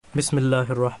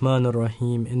Bismillahir Rahmanir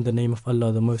Rahim. In the name of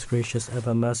Allah, the most gracious,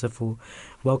 ever merciful.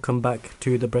 Welcome back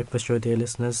to the Breakfast Show, dear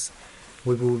listeners.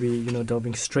 We will be,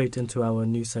 delving straight into our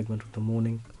new segment of the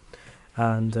morning,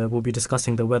 and we'll be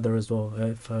discussing the weather as well.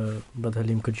 If Brother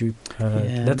Halim, could you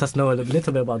let us know a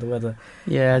little bit about the weather?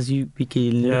 Yeah, as we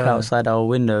can look outside our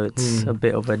window, it's a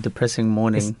bit of a depressing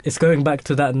morning. It's going back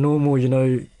to that normal,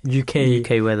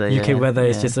 UK weather. UK weather.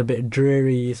 It's just a bit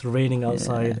dreary. It's raining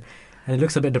outside. Yeah. And it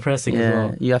looks a bit depressing as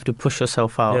well. You have to push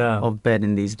yourself out of bed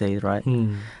in these days, right?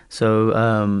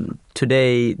 So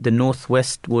today, the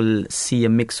northwest will see a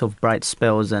mix of bright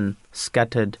spells and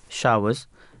scattered showers.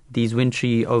 These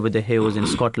wintry over the hills in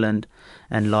Scotland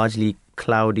and largely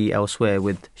cloudy elsewhere,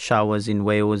 with showers in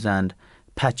Wales and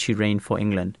patchy rain for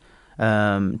England.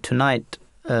 Tonight,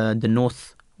 the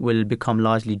north will become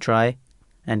largely dry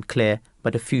and clear,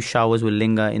 but a few showers will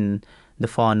linger in the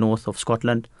far north of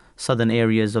Scotland. Southern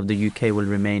areas of the UK will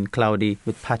remain cloudy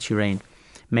with patchy rain,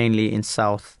 mainly in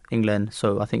South England.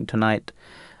 So I think tonight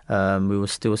we will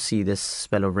still see this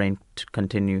spell of rain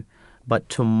continue. But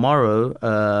tomorrow,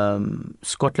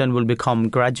 Scotland will become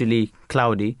gradually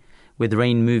cloudy, with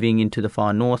rain moving into the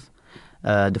far north.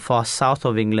 The far south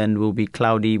of England will be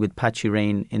cloudy with patchy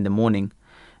rain in the morning.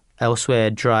 Elsewhere,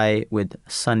 dry with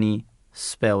sunny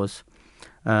spells.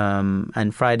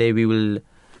 And Friday, we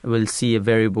will see a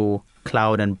variable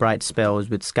cloud and bright spells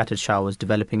with scattered showers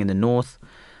developing in the north.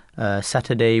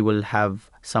 Saturday will have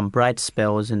some bright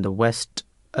spells in the west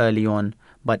early on,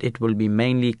 but it will be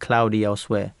mainly cloudy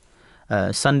elsewhere.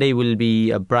 Sunday will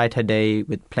be a brighter day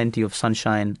with plenty of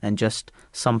sunshine and just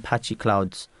some patchy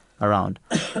clouds around.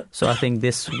 So I think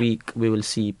this week we will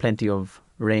see plenty of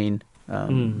rain,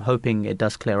 hoping it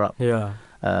does clear up. Yeah.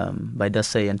 But it does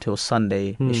say until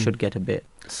Sunday it should get a bit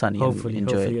sunny. Hopefully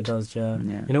it does. Yeah.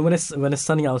 When it's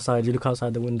sunny outside, you look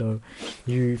outside the window,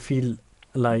 you feel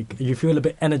a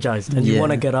bit energized, and you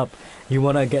want to get up, you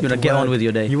want to get on with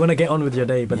your day. You want to get on with your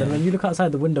day, but then when you look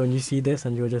outside the window and you see this,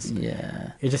 and you're just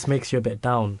it just makes you a bit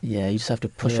down. Yeah, you just have to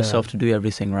push yourself to do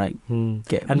everything right. And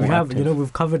we have active.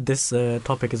 We've covered this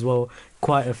topic as well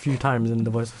quite a few times in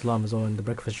the Voice of Islam as well, in the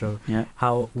Breakfast Show. Yeah.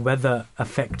 How weather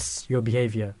affects your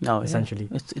behavior. Essentially,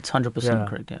 it's 100%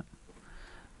 correct. Yeah,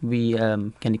 we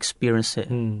can experience it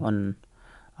on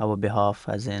our behalf,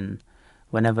 as in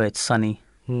whenever it's sunny.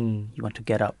 You want to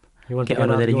get up. Get on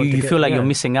with it. You feel like you're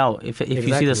missing out. If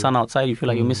you see the sun outside, you feel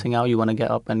like you're missing out. You want to get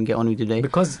up and get on with your day.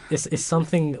 Because it's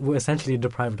something we're essentially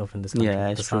deprived of in this country. Yeah,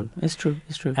 it's true.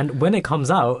 It's true. And when it comes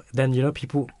out, then,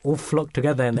 people all flock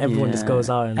together and everyone just goes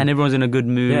out. And everyone's in a good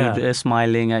mood,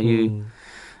 smiling at you.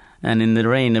 And in the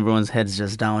rain, everyone's head's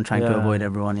just down, trying to avoid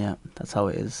everyone. Yeah, that's how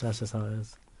it is. That's just how it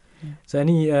is. Yeah. So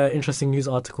any interesting news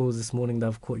articles this morning that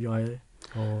have caught your eye?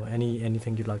 Or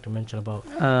anything you'd like to mention about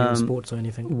sports or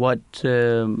anything? What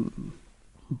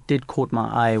did caught my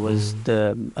eye was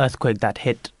the earthquake that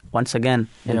hit once again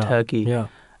in Turkey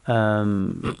a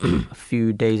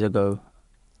few days ago,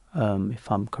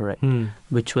 if I'm correct,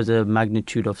 which was a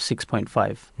magnitude of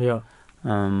 6.5. Yeah.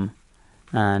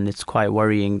 And it's quite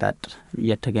worrying that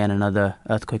yet again another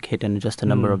earthquake hit in just a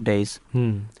number of days.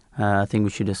 I think we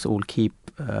should just all keep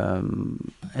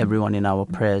everyone in our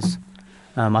prayers.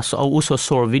 I also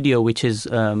saw a video which is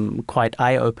quite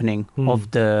eye-opening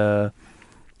of the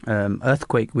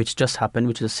earthquake which just happened,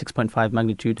 which is a 6.5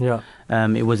 magnitude. Yeah.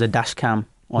 It was a dash cam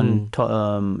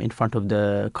in front of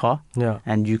the car,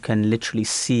 and you can literally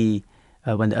see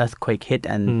when the earthquake hit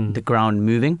and the ground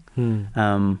moving,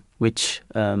 which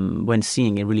when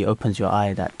seeing it really opens your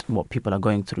eye that what people are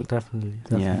going through. Definitely.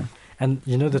 Yeah. And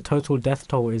the total death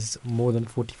toll is more than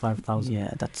 45,000.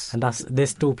 Yeah,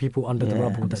 there's still people under the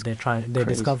rubble that they're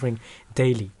discovering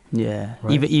daily. Yeah,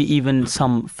 right? even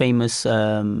some famous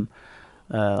one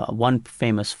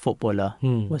famous footballer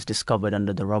was discovered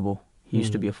under the rubble. He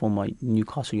used to be a former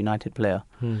Newcastle United player,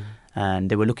 and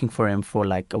they were looking for him for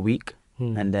like a week,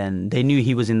 and then they knew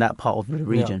he was in that part of the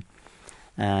region,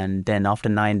 and then after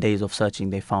 9 days of searching,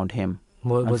 they found him.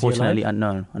 Unfortunately,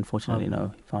 no.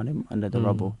 He found him under the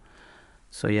rubble.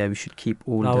 So yeah, we should keep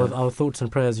all our thoughts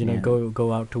and prayers,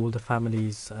 go out to all the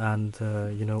families and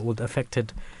all the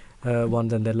affected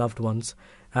ones and their loved ones,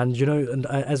 and and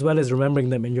as well as remembering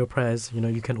them in your prayers.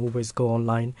 You can always go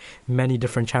online. Many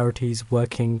different charities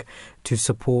working to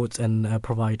support and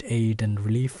provide aid and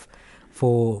relief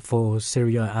for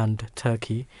Syria and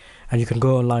Turkey. And you can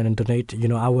go online and donate.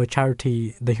 Our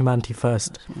charity, the Humanity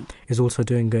First, is also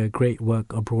doing great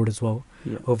work abroad as well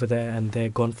over there, and they're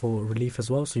gone for relief as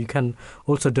well. So you can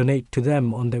also donate to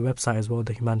them on their website as well,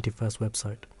 the Humanity First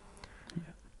website.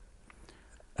 Yeah.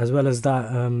 As well as that,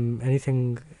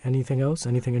 anything else?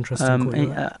 Anything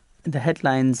interesting? the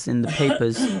headlines in the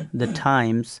papers, the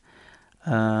Times,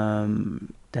 the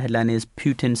headline is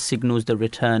Putin signals the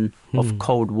return of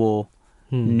Cold War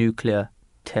nuclear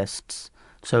tests.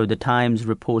 So the Times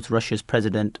reports Russia's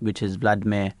president, which is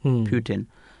Vladimir Putin,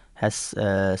 has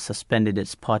suspended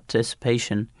its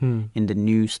participation in the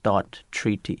New START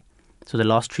treaty. So the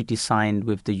last treaty signed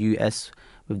with the US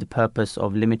with the purpose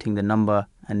of limiting the number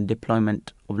and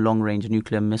deployment of long-range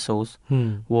nuclear missiles,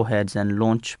 warheads and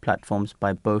launch platforms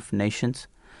by both nations.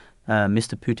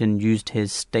 Mr. Putin used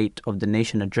his State of the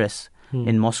Nation address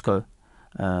in Moscow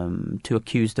to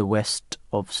accuse the West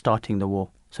of starting the war.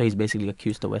 So he's basically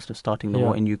accused the West of starting the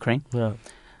war in Ukraine. Yeah.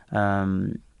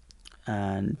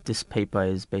 And this paper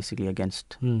is basically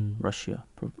against Russia.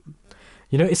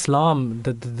 You know, Islam,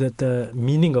 the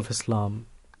meaning of Islam,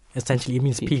 essentially it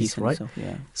means peace, right? Itself,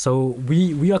 yeah. So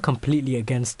we are completely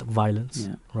against violence,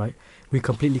 right? We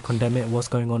completely condemn it, what's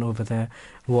going on over there,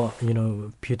 what, you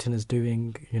know, Putin is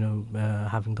doing, you know,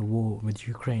 having the war with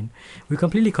Ukraine. We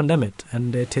completely condemn it,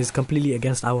 and it is completely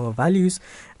against our values,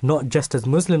 not just as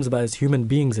Muslims, but as human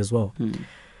beings as well.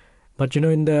 But, you know,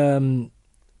 in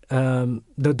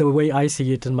the way I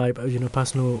see it, in my, you know,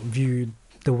 personal view,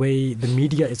 the way the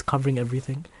media is covering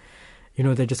everything, you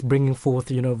know, they're just bringing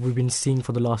forth, you know, we've been seeing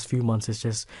for the last few months, it's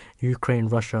just Ukraine,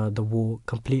 Russia, the war,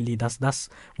 completely. That's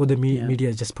what the media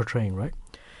is just portraying, right?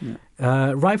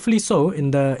 Yeah. Rightfully so,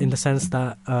 in the sense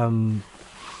that,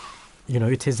 you know,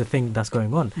 it is a thing that's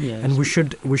going on. Yeah, and we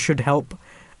should help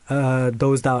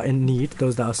those that are in need,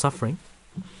 those that are suffering.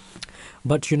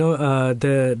 But, you know,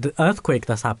 the earthquake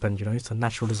that's happened, you know, it's a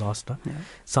natural disaster. Yeah.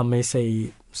 Some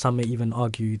may even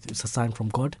argue it's a sign from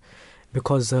God,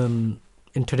 because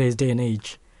in today's day and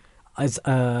age, as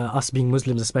us being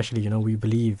Muslims especially, you know, we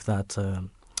believe that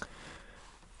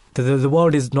the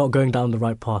world is not going down the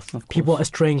right path. People are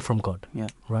straying from God,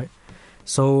 right?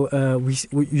 So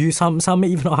some may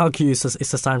even argue it's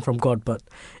a sign from God, but,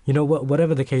 you know,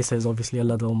 whatever the case is, obviously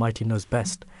Allah the Almighty knows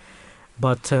best.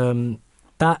 But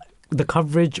that the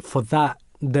coverage for that,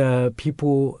 the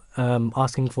people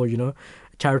asking for, you know,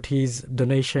 charities,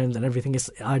 donations and everything,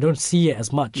 I don't see it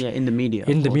as much. Yeah, in the media.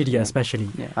 In the media especially.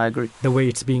 Yeah, I agree. The way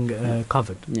it's being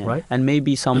covered, right? And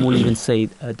maybe some will even say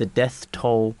the death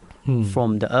toll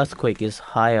from the earthquake is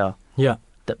higher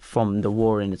from the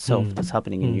war in itself that's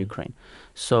happening in Ukraine.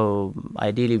 So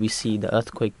ideally we see the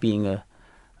earthquake being a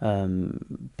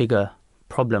bigger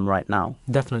problem right now,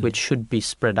 definitely, which should be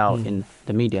spread out in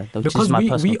the media. Because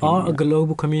we are a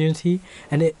global community,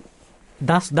 and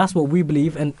that's what we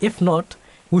believe. And if not,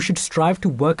 we should strive to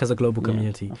work as a global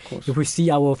community. If we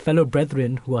see our fellow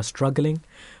brethren who are struggling,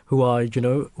 who are, you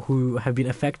know, who have been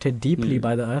affected deeply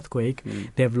by the earthquake,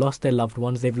 they have lost their loved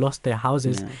ones, they've lost their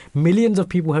houses, millions of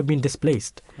people have been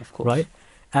displaced, right?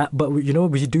 But you know,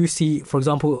 we do see, for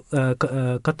example,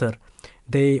 Qatar.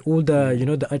 All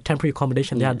the temporary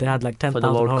accommodation they had like 10,000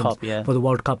 homes for the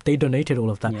World Cup. They donated all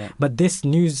of that. Yeah. But this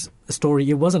news story,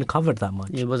 it wasn't covered that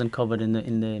much. It wasn't covered in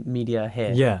the media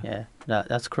here. Yeah.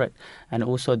 That's correct. And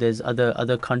also there's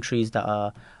other countries that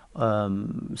are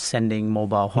sending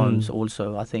mobile homes.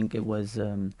 Also, I think it was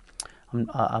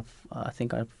I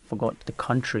think I forgot the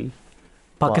country.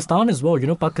 Pakistan as well. You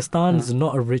know, Pakistan is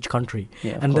not a rich country,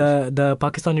 and the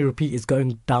Pakistani rupee is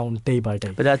going down day by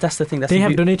day. But that's the thing. They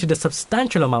have donated a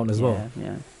substantial amount as well.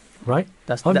 Yeah, right.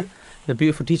 The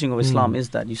beautiful teaching of Islam is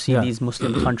that you see these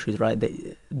Muslim countries, right?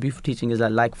 The beautiful teaching is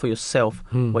that like for yourself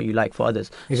what you like for others.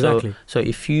 Exactly. So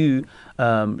if you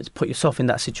put yourself in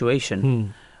that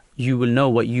situation, you will know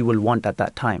what you will want at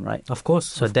that time, right? Of course.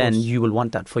 So then you will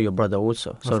want that for your brother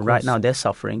also. So right now they're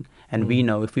suffering, and we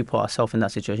know if we put ourselves in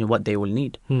that situation, what they will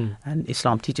need. And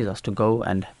Islam teaches us to go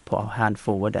and put our hand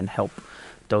forward and help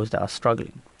those that are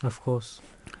struggling. Of course.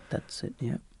 That's it,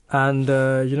 yeah. And,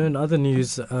 you know, in other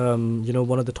news, you know,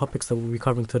 one of the topics that we'll be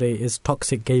covering today is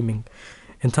toxic gaming.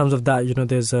 In terms of that, you know,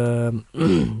 there's a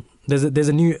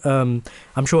new,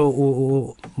 I'm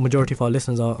sure majority of our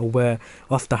listeners are aware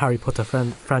of the Harry Potter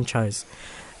franchise.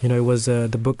 You know, it was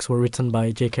the books were written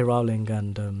by J.K. Rowling,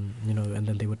 and you know, and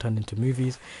then they were turned into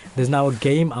movies. There's now a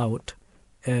game out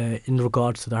in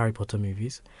regards to the Harry Potter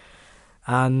movies,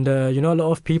 and you know, a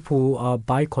lot of people are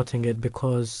boycotting it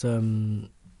because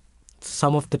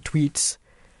some of the tweets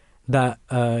that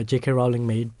J.K. Rowling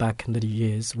made back in the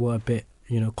years were a bit,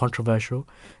 you know, controversial.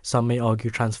 Some may argue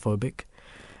transphobic.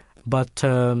 But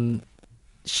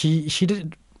she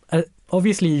did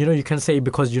obviously, you know, you can say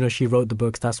because, you know, she wrote the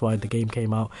books, that's why the game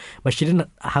came out. But she didn't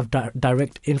have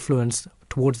direct influence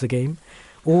towards the game,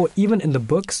 or even in the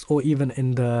books, or even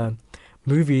in the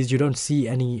movies. You don't see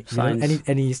any signs,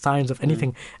 any signs of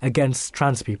anything against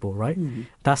trans people, right?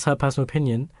 That's her personal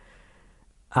opinion.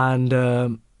 And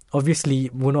obviously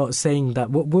we're not saying that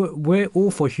we're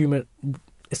all for human.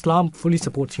 Islam fully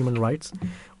supports human rights.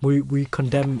 We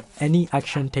condemn any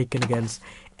action taken against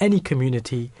any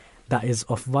community that is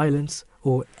of violence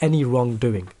or any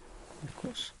wrongdoing. Of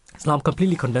course, Islam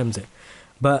completely condemns it.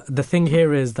 But the thing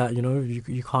here is that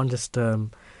you can't just.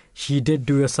 She did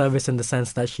do a service in the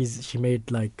sense that she made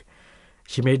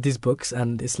these books,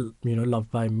 and it's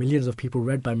loved by millions of people,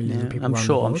 read by millions of people.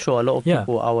 I'm sure a lot of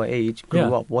people our age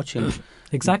grew up watching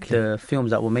exactly the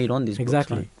films that were made on these books.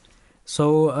 Right?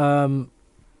 So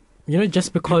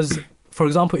just because, for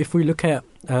example, if we look at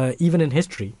even in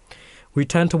history, we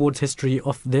turn towards history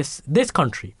of this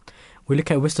country. We look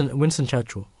at Winston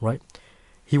Churchill, right?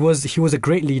 He was a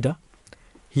great leader.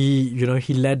 He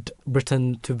led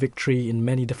Britain to victory in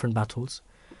many different battles.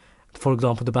 For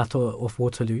example, the Battle of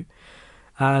Waterloo.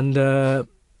 And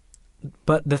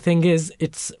but the thing is,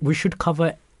 we should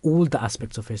cover all the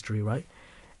aspects of history, right?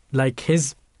 Like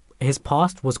his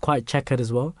past was quite checkered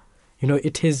as well.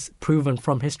 It is proven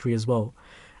from history as well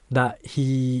that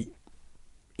he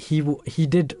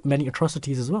did many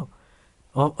atrocities as well,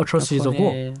 atrocities of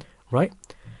war, right?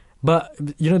 But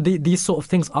these sort of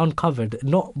things aren't covered.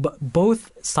 But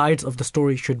both sides of the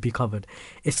story should be covered.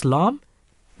 Islam,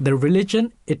 the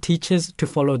religion, it teaches to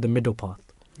follow the middle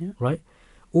path, right?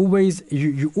 Always,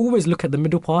 you always look at the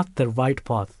middle path, the right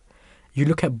path. You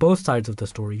look at both sides of the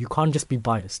story. You can't just be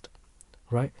biased,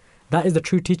 right? That is the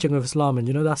true teaching of Islam, and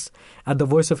that's at the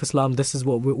Voice of Islam. This is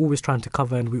what we're always trying to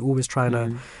cover, and we're always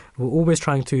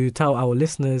trying to tell our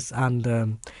listeners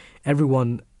and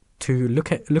everyone to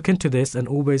look into this and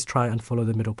always try and follow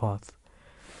the middle path.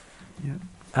 Yeah.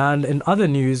 And in other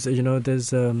news,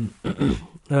 there's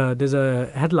a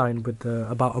headline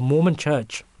about a Mormon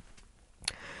church.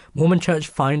 Mormon church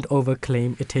fined over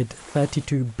claim it hid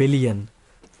 32 billion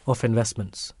of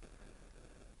investments.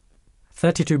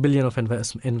 32 billion of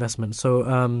investment. So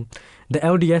the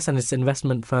LDS and its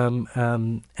investment firm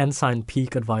Ensign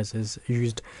Peak Advisors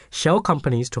used shell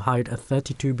companies to hide a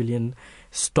 32 billion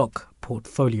stock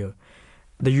portfolio.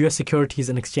 The US Securities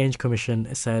and Exchange Commission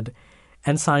said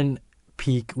Ensign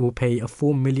Peak will pay a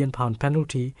 £4 million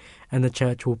penalty and the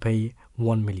church will pay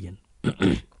 $1 million.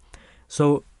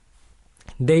 So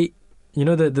they,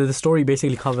 the story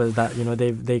basically covers that,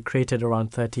 they created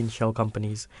around 13 shell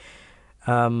companies.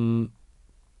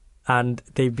 And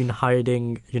they've been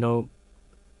hiding,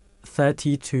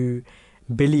 32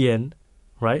 billion,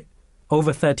 right?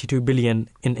 Over 32 billion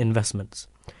in investments.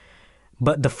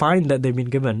 But the fine that they've been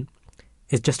given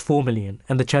is just 4 million,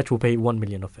 and the church will pay 1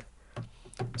 million of it.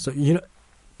 So,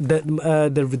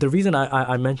 the reason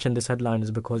I mentioned this headline is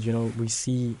because, we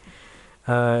see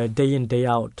day in, day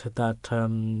out that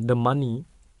the money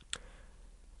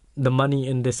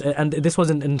in this, and this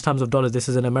wasn't in terms of dollars, this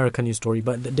is an American news story,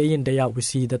 but day in, day out, we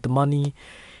see that the money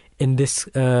in this,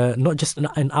 not just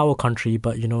in our country,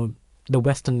 but, the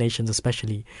Western nations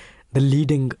especially, the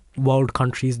leading world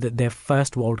countries, that they're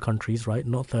first world countries, right,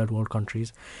 not third world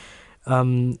countries,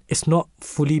 it's not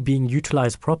fully being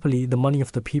utilized properly. The money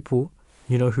of the people,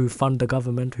 who fund the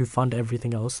government, who fund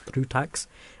everything else through tax,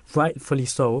 rightfully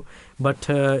so, but,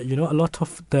 a lot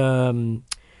of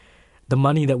the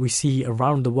money that we see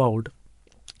around the world,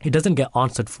 it doesn't get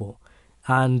answered for.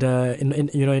 And in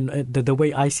the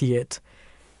way I see it,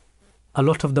 a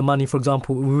lot of the money, for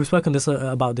example, we've spoken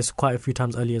about this quite a few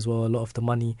times earlier as well. A lot of the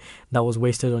money that was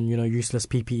wasted on useless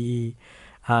PPE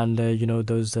and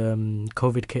those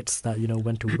COVID kits that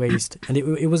went to waste, and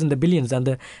it was in the billions. And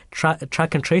the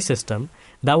track and trace system,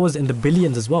 that was in the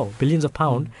billions as well, billions of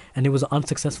pounds, and it was an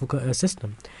unsuccessful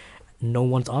system. No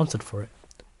one's answered for it.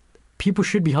 People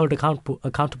should be held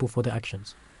accountable for their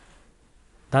actions.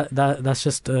 That's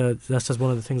just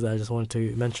one of the things that I just wanted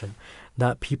to mention.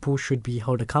 That people should be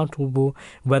held accountable,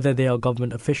 whether they are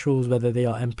government officials, whether they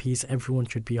are MPs. Everyone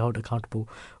should be held accountable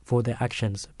for their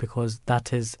actions, because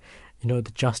that is,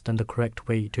 the just and the correct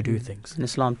way to do things. And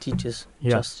Islam teaches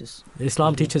justice.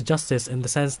 Islam teaches justice in the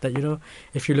sense that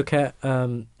if you look at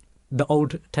the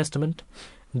Old Testament,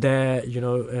 there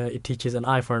it teaches an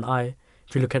eye for an eye.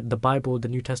 If you look at the Bible, the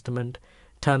New Testament,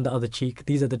 turn the other cheek.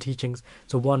 These are the teachings.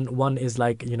 So one is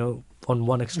like, on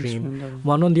one extreme,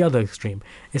 one on the other extreme.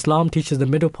 Islam teaches the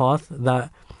middle path,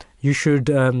 that you should,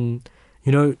 you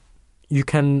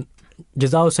can,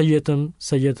 Jazao sayyitum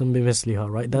bimisliha,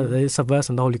 right? That is a verse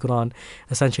in the Holy Quran,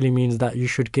 essentially means that you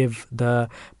should give the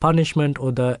punishment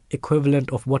or the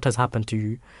equivalent of what has happened to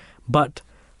you. But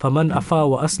فَمَنْ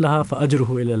أَفَى وَأَصْلَحَ فَأَجْرُهُ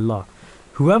إِلَى اللَّهِ.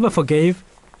 Whoever forgave,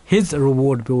 his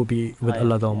reward will be with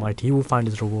Allah the Almighty. He will find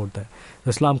his reward there.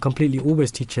 Islam completely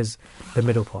always teaches the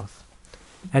middle path.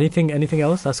 Anything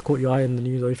else that's caught your eye in the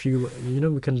news, or if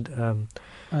we can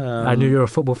I know you're a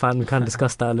football fan. We can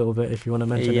discuss that a little bit if you want to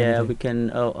mention anything. Yeah, we can.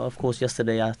 Of course,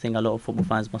 yesterday I think a lot of football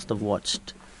fans must have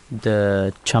watched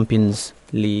the Champions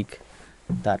League,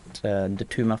 that the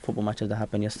two football matches that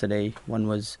happened yesterday. One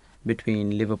was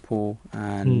between Liverpool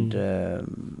and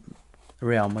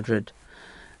Real Madrid,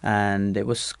 and it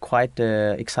was quite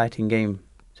an exciting game,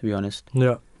 to be honest.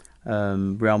 Yeah.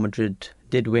 Real Madrid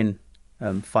did win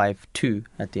 5-2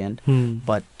 at the end,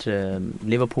 but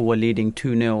Liverpool were leading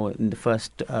 2-0 in the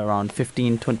first around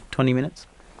 15-20 minutes,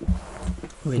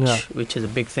 which is a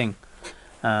big thing.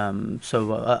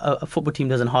 So a football team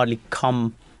doesn't hardly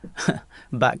come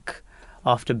back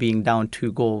after being down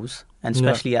 2 goals, and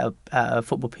especially at a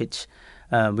football pitch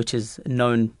which is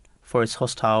known for its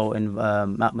hostile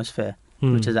atmosphere,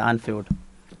 which is at Anfield.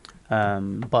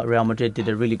 But Real Madrid did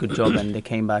a really good job, and they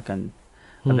came back and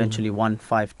eventually won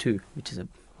 5-2, which is a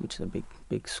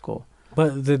big score.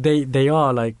 But they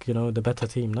are the better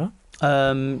team, no?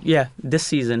 Yeah, this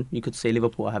season you could say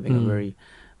Liverpool are having a very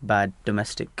bad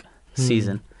domestic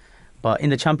season, but in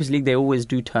the Champions League they always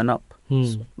do turn up.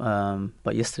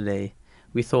 But yesterday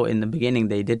we thought in the beginning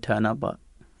they did turn up, but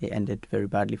it ended very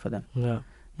badly for them. Yeah,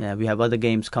 we have other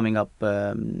games coming up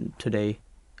today.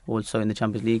 Also in the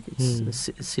Champions League,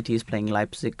 City is playing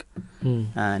Leipzig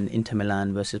and Inter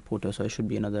Milan versus Porto, so it should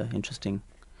be another interesting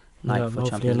night for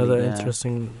Champions League. Another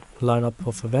interesting lineup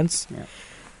of events. Yeah.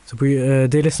 So,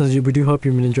 dear listeners, we do hope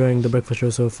you've been enjoying the breakfast show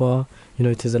so far.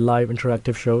 It is a live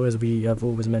interactive show, as we have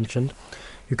always mentioned.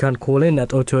 You can call in at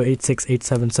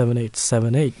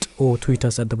 0286877878 or tweet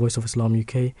us at The Voice of Islam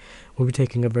UK. We'll be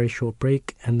taking a very short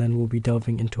break, and then we'll be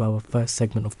delving into our first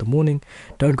segment of the morning.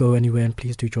 Don't go anywhere, and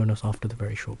please do join us after the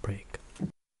very short break.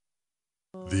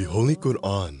 The Holy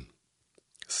Quran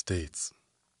states,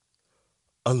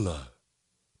 Allah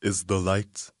is the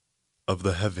light of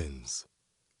the heavens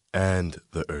and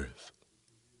the earth.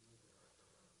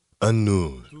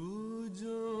 An-Nur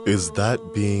is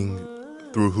that being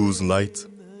through whose light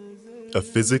a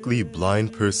physically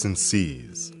blind person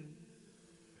sees,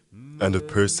 and a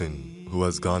person who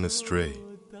has gone astray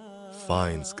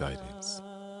finds guidance.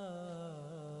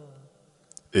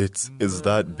 It is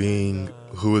that being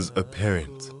who is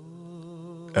apparent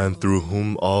and through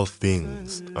whom all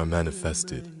things are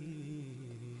manifested.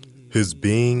 His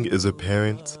being is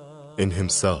apparent in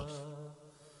himself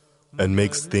and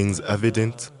makes things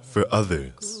evident for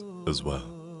others as well.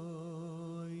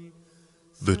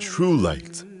 The true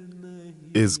light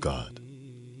is God,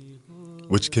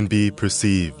 which can be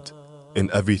perceived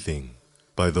in everything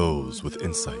by those with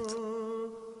insight.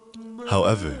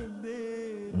 However,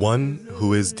 one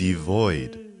who is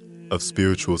devoid of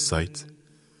spiritual sight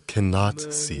cannot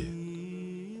see it.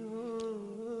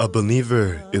 A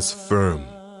believer is firm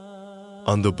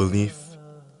on the belief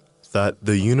that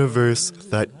the universe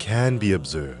that can be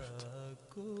observed,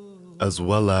 as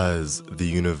well as the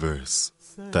universe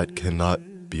that cannot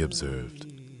be observed,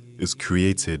 is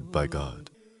created by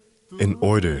God. In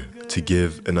order to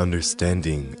give an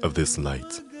understanding of this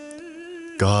light,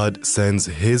 God sends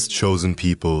His chosen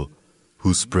people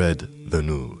who spread the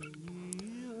Nur,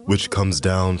 which comes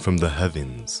down from the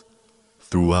heavens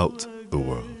throughout the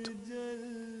world.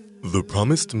 The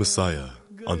promised Messiah,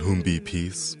 on whom be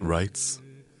peace, writes,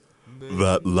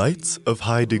 that light of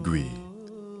high degree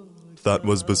that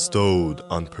was bestowed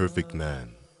on perfect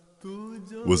man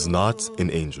was not in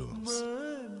angels,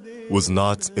 was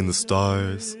not in the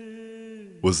stars,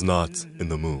 was not in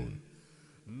the moon,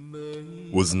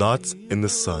 was not in the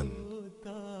sun,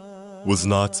 was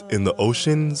not in the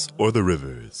oceans or the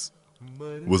rivers,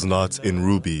 was not in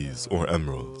rubies or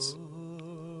emeralds,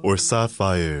 or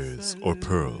sapphires or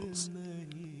pearls.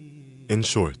 In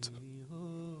short,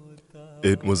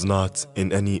 it was not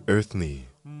in any earthly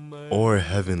or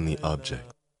heavenly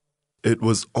object. It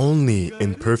was only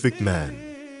in perfect man,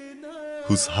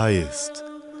 whose highest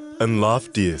and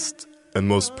loftiest and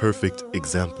most perfect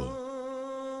example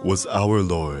was our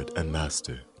Lord and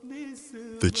Master,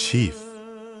 the chief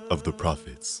of the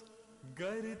prophets,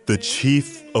 the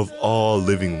chief of all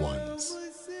living ones,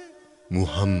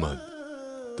 Muhammad,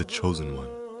 the chosen one.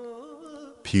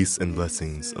 Peace and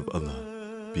blessings of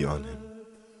Allah be on him.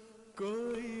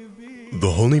 The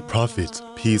Holy Prophet,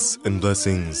 peace and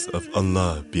blessings of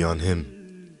Allah be on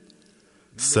him,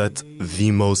 set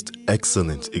the most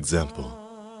excellent example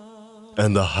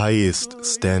and the highest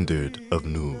standard of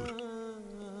Nur,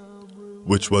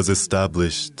 which was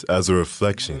established as a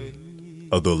reflection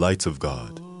of the light of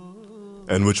God,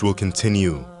 and which will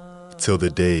continue till the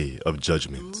day of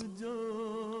judgment.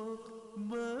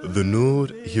 The Nur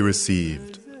he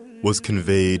received was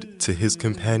conveyed to his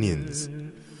companions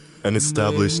and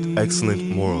established excellent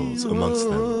morals amongst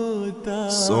them,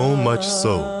 so much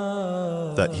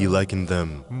so that he likened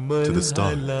them to the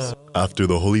stars. After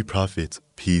the Holy Prophet,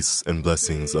 peace and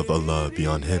blessings of Allah be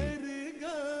on him,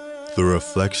 the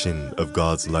reflection of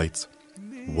God's light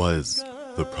was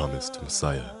the promised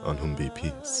Messiah, on whom be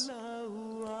peace.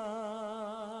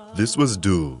 This was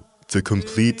due to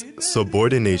complete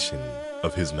subordination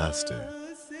of his master.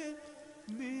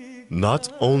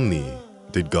 Not only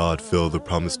did God fill the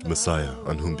promised Messiah,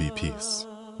 on whom be peace,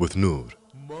 with Nur,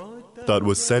 that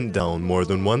was sent down more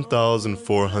than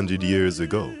 1,400 years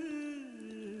ago,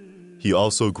 he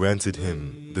also granted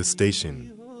him the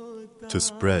station to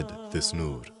spread this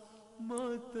Nur.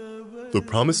 The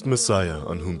promised Messiah,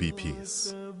 on whom be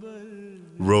peace,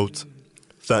 wrote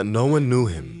that no one knew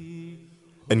him,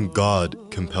 and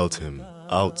God compelled him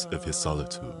out of his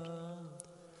solitude,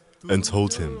 and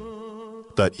told him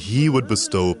that he would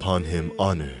bestow upon him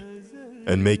honor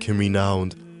and make him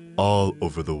renowned all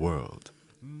over the world.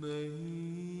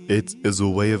 It is a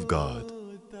way of God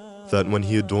that when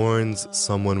he adorns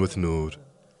someone with Nur,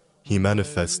 he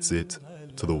manifests it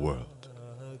to the world.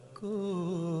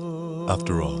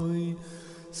 After all,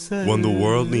 when the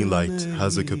worldly light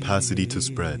has a capacity to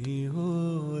spread,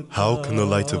 how can the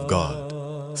light of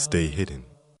God stay hidden?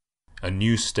 A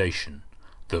new station,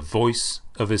 the Voice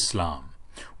of Islam,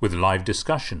 with live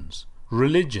discussions,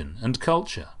 religion and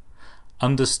culture.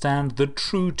 Understand the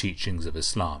true teachings of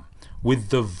Islam with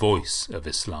the Voice of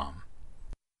Islam.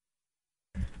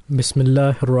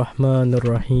 Bismillahir Rahmanir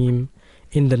Rahim.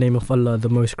 In the name of Allah, the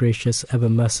most gracious, ever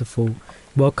merciful.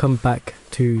 Welcome back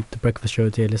to the Breakfast Show,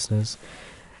 dear listeners.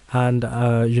 And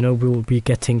we will be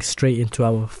getting straight into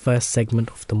our first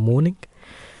segment of the morning,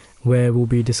 where we'll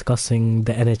be discussing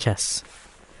the NHS.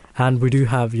 And we do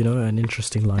have, an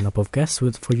interesting lineup of guests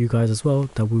for you guys as well,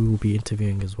 that we will be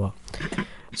interviewing as well.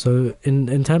 So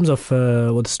in terms of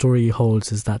what the story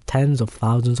holds is that tens of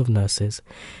thousands of nurses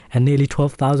and nearly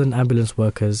 12,000 ambulance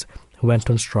workers went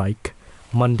on strike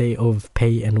Monday over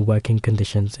pay and working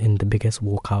conditions in the biggest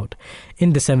walkout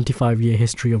in the 75-year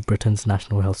history of Britain's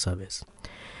National Health Service.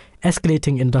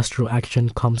 Escalating industrial action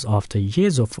comes after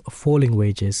years of falling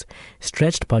wages,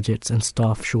 stretched budgets and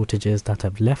staff shortages that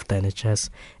have left the NHS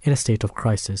in a state of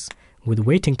crisis, with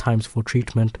waiting times for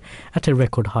treatment at a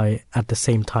record high at the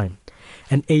same time.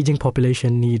 An ageing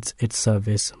population needs its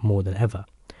service more than ever.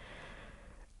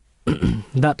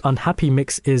 That unhappy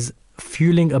mix is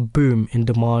fueling a boom in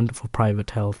demand for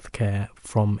private health care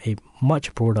from a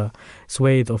much broader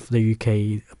swathe of the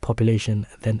UK population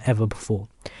than ever before.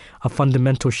 A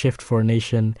fundamental shift for a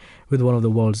nation with one of the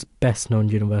world's best-known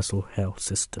universal health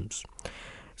systems.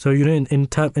 So, in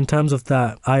terms of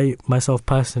that, I myself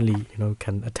personally,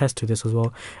 can attest to this as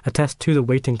well. Attest to the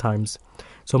waiting times.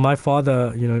 So my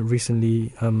father,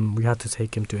 recently we had to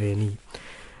take him to A&E,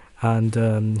 and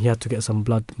he had to get some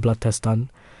blood tests done.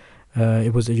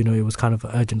 It was kind of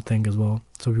an urgent thing as well.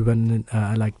 So we went in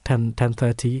at like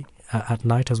 10:30 at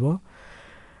night as well.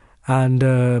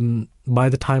 And by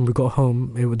the time we got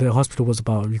home, the hospital was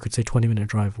about, you could say, 20-minute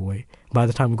drive away. By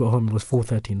the time we got home, it was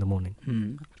 4:30 in the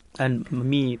morning. And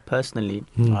me personally,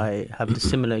 I have a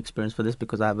similar experience for this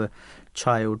because I have a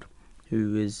child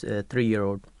who is a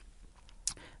 3-year-old,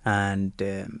 and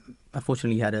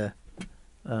unfortunately had a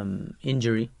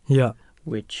injury,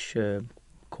 which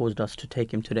caused us to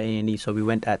take him to the A&E. So we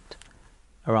went at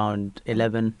around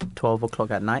 12 o'clock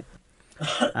at night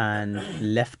and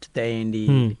left the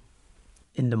A&E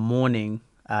in the morning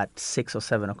at 6 or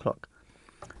 7 o'clock.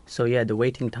 So the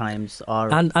waiting times are...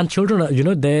 And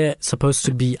children, they're supposed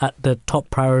to be at the top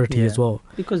priority as well.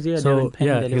 Because they're in pain,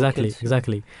 they're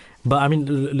exactly. But I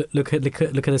mean, look at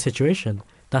the situation.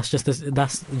 That's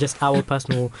just our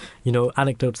personal,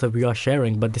 anecdotes that we are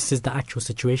sharing. But this is the actual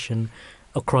situation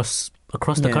across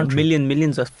the country.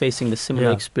 Millions are facing the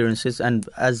similar experiences. And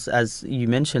as you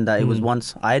mentioned that it was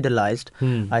once idolized,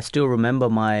 I still remember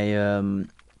my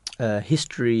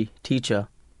history teacher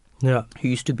who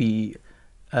used to be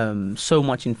so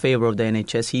much in favor of the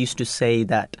NHS. He used to say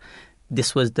that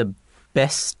this was the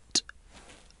best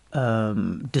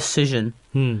decision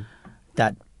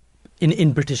that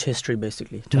in British history,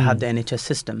 basically, to have the NHS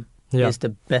system is the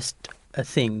best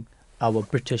thing our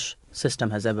British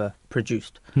system has ever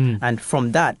produced. And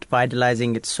from that, by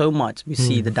idolizing it so much, we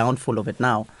see the downfall of it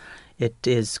now. It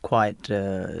is quite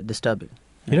disturbing.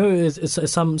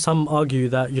 Some argue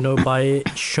that, by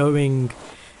showing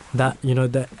that,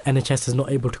 the NHS is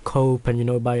not able to cope,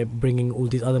 and, by bringing all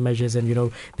these other measures,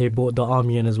 and, they brought the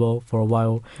army in as well for a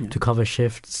while to cover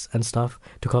shifts and stuff,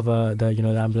 to cover the,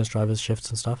 the ambulance drivers' shifts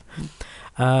and stuff.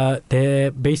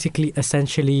 They're basically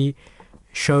essentially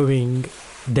showing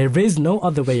there is no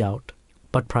other way out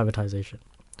but privatization.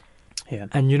 Yeah.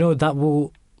 And that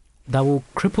will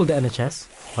cripple the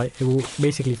NHS, right? It will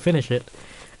basically finish it.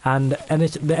 And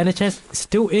the NHS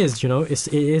still is,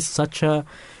 it is such a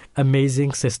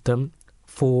amazing system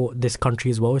for this country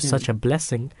as well. It's such a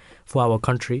blessing for our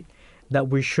country that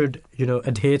we should,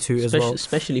 adhere to as well.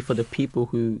 Especially for the people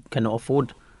who cannot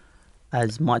afford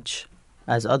as much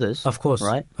as others. Of course.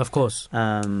 Right? Of course.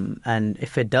 And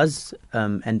if it does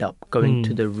end up going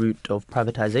to the route of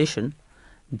privatization,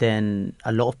 then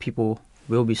a lot of people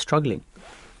will be struggling.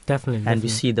 Definitely. And we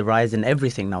see the rise in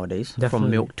everything nowadays, from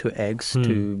milk to eggs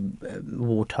to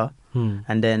water.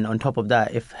 And then on top of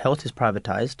that, if health is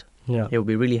privatized, it will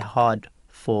be really hard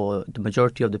for the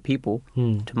majority of the people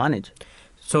to manage.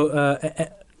 So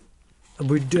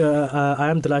I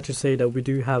am delighted to say that we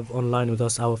do have online with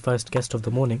us our first guest of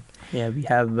the morning. Yeah, we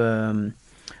have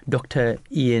Dr.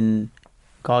 Ian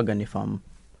Gargan, if I'm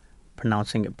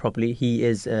pronouncing it properly. He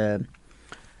is a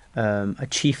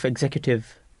chief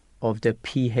executive of the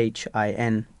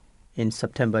PHIN in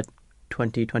September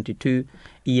 2022.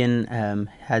 Ian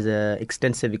has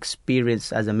extensive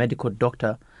experience as a medical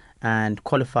doctor and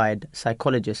qualified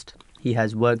psychologist. He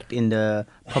has worked in the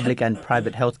public and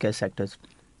private healthcare sectors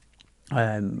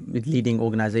with leading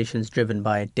organizations driven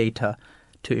by data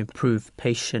to improve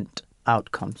patient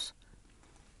outcomes.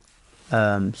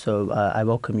 So I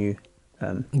welcome you.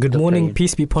 Good morning, Ian.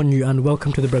 Peace be upon you, and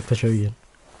welcome to the Breakfast Show, Ian.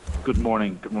 Good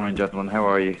morning, gentlemen. How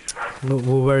are you?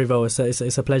 We're very well.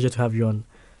 It's a pleasure to have you on.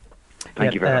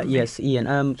 Thank you very much. Yes,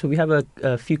 Ian. So we have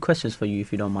a few questions for you,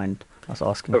 if you don't mind us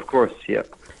asking. Of course, yeah.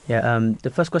 Yeah. The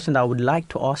first question that I would like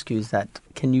to ask you is that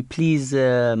can you please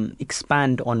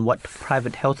expand on what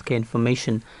Private Healthcare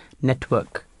Information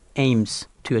Network aims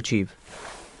to achieve?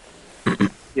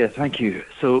 Yeah, thank you.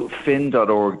 So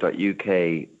fin.org.uk,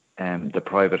 the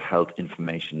Private Health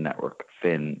Information Network,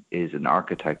 FIN, is an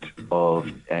architect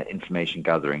of information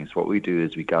gathering. So what we do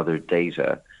is we gather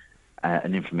data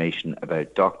and information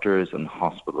about doctors and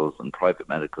hospitals and private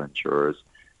medical insurers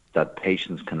that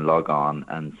patients can log on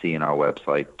and see in our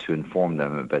website to inform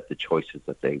them about the choices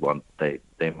that they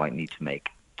might need to make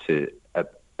to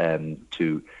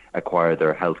acquire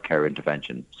their healthcare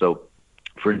intervention. So,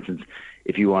 for instance,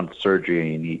 if you want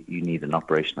surgery and you need an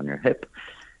operation on your hip,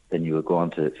 then you will go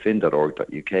on to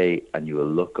fin.org.uk and you will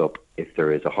look up if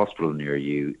there is a hospital near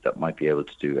you that might be able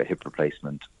to do a hip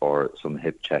replacement or some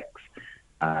hip checks,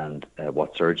 and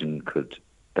what surgeon could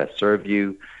best serve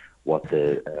you, what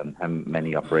how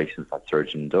many operations that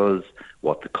surgeon does,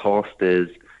 what the cost is,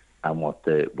 and what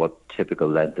typical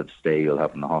length of stay you'll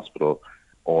have in the hospital,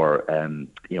 or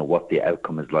what the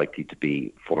outcome is likely to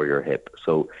be for your hip.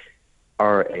 So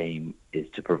our aim is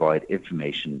to provide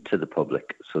information to the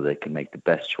public so they can make the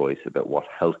best choice about what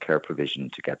healthcare provision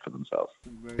to get for themselves.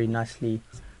 Very nicely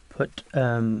put.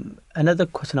 Another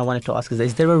question I wanted to ask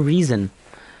is there a reason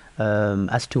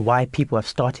as to why people have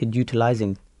started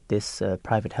utilizing this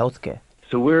private healthcare?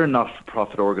 So we're a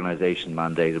not-for-profit organisation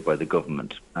mandated by the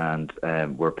government, and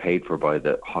we're paid for by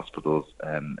the hospitals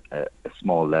a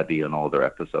small levy on all their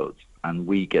episodes. And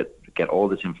we get all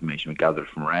this information we gathered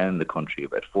from around the country,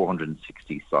 about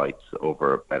 460 sites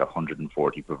over about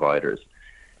 140 providers.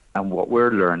 And what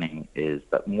we're learning is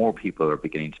that more people are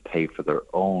beginning to pay for their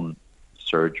own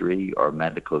surgery or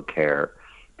medical care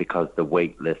because the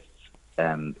wait lists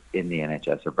in the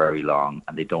NHS are very long,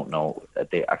 and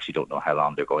they actually don't know how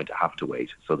long they're going to have to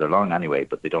wait. So they're long anyway,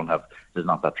 but there's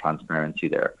not that transparency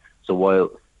there. So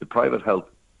while the private health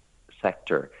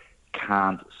sector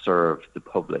can't serve the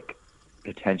public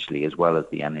potentially as well as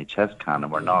the NHS can,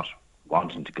 and we're not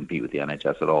wanting to compete with the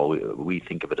NHS at all. We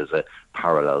think of it as a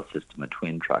parallel system, a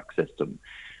twin-track system.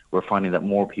 We're finding that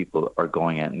more people are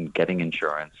going out and getting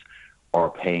insurance or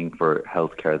paying for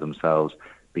healthcare themselves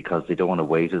because they don't want to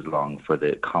wait as long for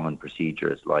the common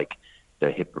procedures like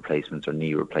their hip replacements or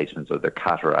knee replacements or their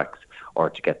cataracts,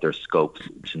 or to get their scopes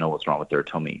to know what's wrong with their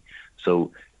tummy.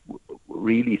 So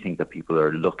really think that people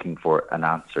are looking for an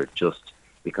answer just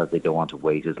because they don't want to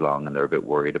wait as long and they're a bit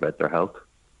worried about their health.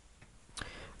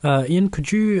 Ian,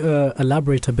 could you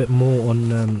elaborate a bit more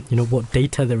on what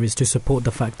data there is to support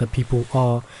the fact that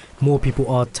more people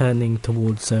are turning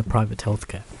towards private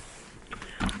healthcare?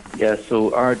 Yeah,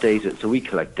 so our data, we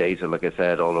collect data, like I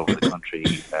said, all over the country,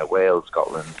 Wales,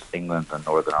 Scotland, England and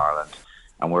Northern Ireland,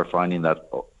 and we're finding that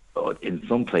in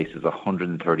some places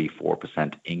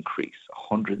 134% increase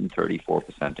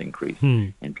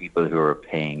in people who are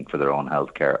paying for their own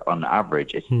healthcare. On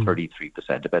average, it's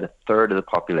 33%, about a third of the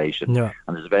population, and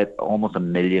there's about almost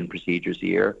 1 million procedures a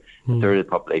year. A third of the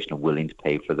population are willing to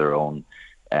pay for their own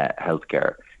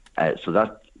healthcare. So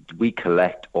that we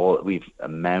collect we've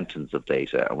mountains of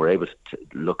data, and we're able to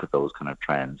look at those kind of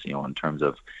trends, in terms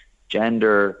of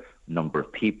gender, number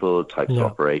of people, types of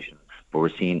operation. But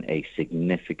we're seeing a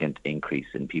significant increase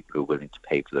in people who are willing to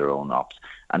pay for their own ops.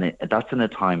 And that's in a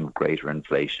time of greater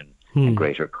inflation and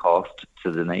greater cost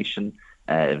to the nation,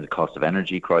 the cost of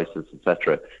energy crisis,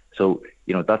 etc. So,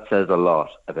 that says a lot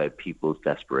about people's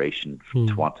desperation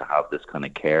to want to have this kind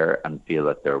of care and feel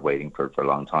that they're waiting for it for a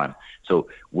long time. So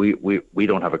we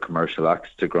don't have a commercial axe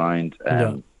to grind.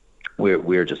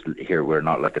 We're just here. We're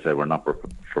not, like I said, we're not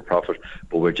for profit,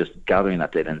 but we're just gathering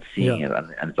that data and seeing it,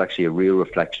 and it's actually a real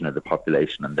reflection of the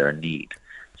population and their need.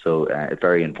 So it's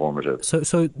very informative.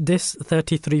 So this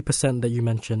 33% that you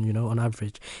mentioned, on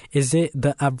average, is it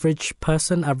the average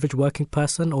person, average working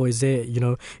person, or is it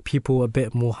people a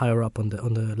bit more higher up on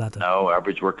the ladder? No,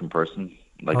 average working person.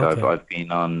 Like I've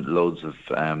been on loads of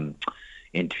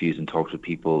interviews and talked with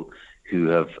people who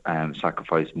have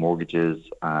sacrificed mortgages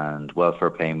and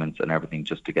welfare payments and everything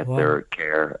just to get their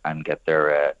care and get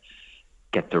their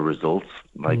results.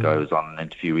 Like I was on an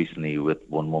interview recently with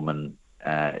one woman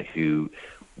who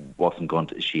wasn't going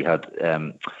to. She had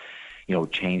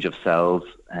change of cells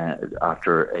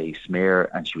after a smear,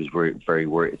 and she was very, very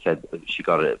worried. It said she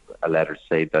got a letter to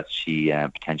say that she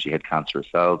potentially had cancerous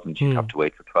cells, and she'd have to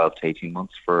wait for 12 to 18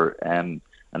 months for an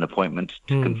appointment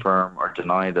to confirm or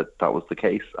deny that was the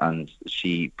case. And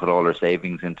she put all her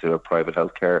savings into a private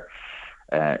healthcare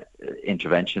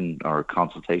intervention or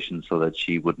consultation so that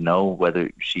she would know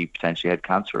whether she potentially had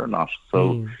cancer or not.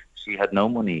 So she had no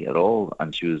money at all,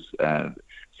 and she was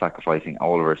sacrificing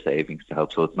all of her savings to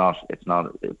help. So it's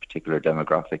not a particular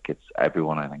demographic, it's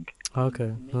everyone, I think.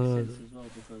 Okay. It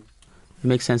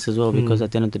makes sense as well because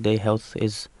at the end of the day, health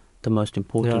is the most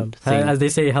important thing. As they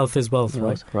say, health is wealth,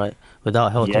 right? Right.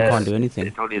 Without health, you can't do anything.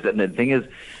 It totally is. And the thing is,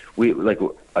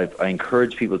 I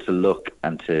encourage people to look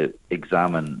and to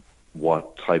examine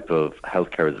what type of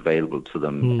healthcare is available to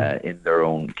them in their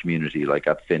own community, like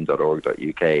at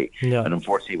fin.org.uk. And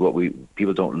unfortunately,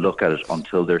 people don't look at it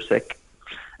until they're sick.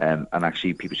 And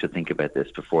actually, people should think about this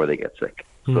before they get sick,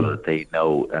 so that they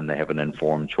know and they have an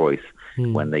informed choice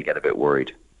when they get a bit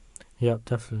worried. Yeah,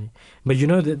 definitely. But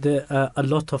a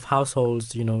lot of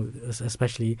households,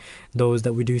 especially those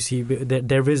that we do see,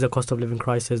 there is a cost of living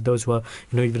crisis. Those who are,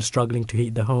 even struggling to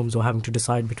heat their homes or having to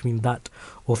decide between that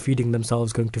or feeding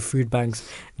themselves, going to food banks.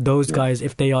 Those guys,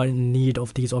 if they are in need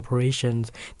of these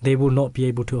operations, they will not be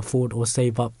able to afford or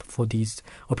save up for these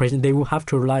operations. They will have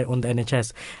to rely on the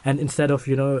NHS. And instead of,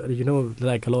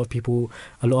 like a lot of the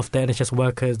NHS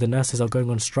workers, the nurses are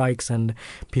going on strikes, and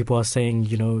people are saying,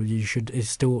 you should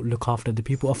still look after the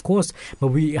people, of course, but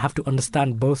we have to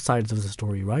understand both sides of the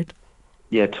story, right?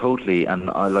 Yeah, totally. And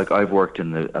I've worked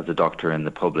as a doctor in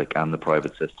the public and the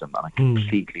private system, and I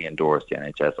completely endorse the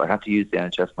NHS. I had to use the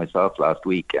NHS myself last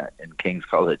week in King's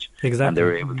College, and they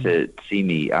were able to see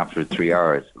me after 3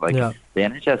 hours. The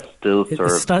NHS still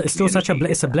serves. It's still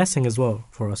it's a blessing as well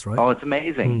for us, right? Oh, it's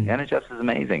amazing. The NHS is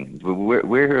amazing.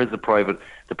 We're here as the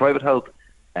private health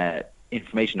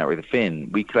information network, the Fin.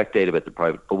 We collect data about the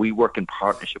private, but we work in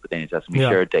partnership with the NHS, and we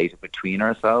share data between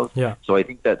ourselves. So I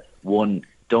think that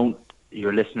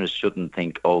your listeners shouldn't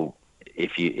think,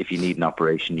 if you need an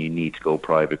operation, you need to go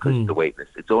private because of the wait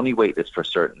list. It's only wait list for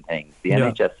certain things. The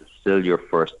NHS is still your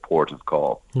first port of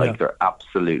call. They're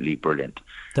absolutely brilliant.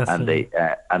 Definitely.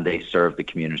 And they serve the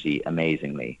community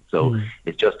amazingly. So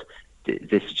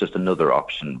this is just another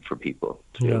option for people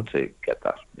to be able to get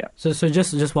that. Yeah. So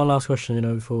just one last question,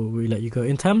 before we let you go.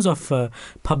 In terms of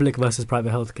public versus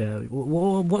private healthcare,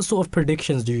 what sort of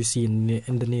predictions do you see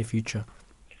in the near future?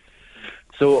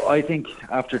 So I think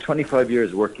after 25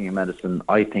 years working in medicine,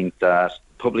 I think that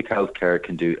public healthcare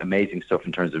can do amazing stuff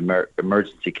in terms of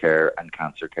emergency care and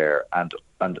cancer care and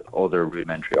other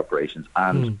rudimentary operations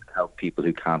and help people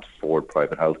who can't afford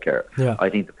private healthcare.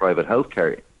 I think the private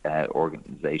healthcare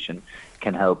organisation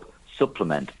can help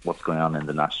supplement what's going on in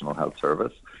the National Health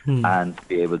Service and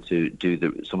be able to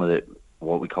do some of the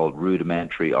what we call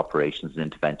rudimentary operations and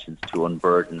interventions to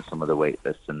unburden some of the wait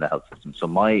lists in the health system. So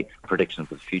my prediction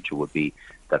for the future would be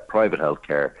that private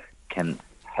healthcare can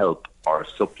help or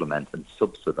supplement and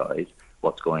subsidise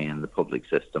what's going in the public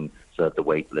system so that the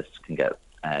wait lists can get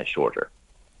shorter.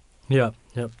 Yeah,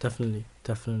 definitely.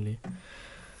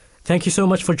 Thank you so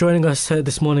much for joining us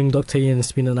this morning, Dr. Ian.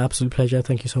 It's been an absolute pleasure.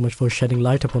 Thank you so much for shedding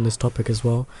light upon this topic as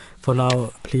well. For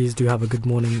now, please do have a good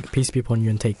morning. Peace be upon you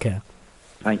and take care.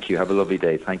 Thank you. Have a lovely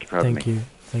day. Thank you for having me.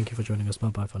 Thank you for joining us.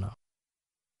 Bye-bye for now.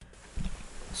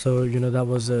 So, that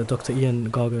was Dr. Ian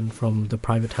Gargan from the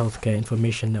Private Healthcare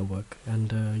Information Network.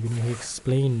 And, he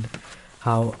explained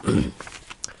how, a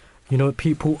lot of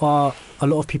people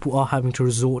are having to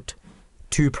resort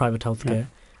to private healthcare.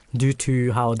 due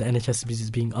to how the NHS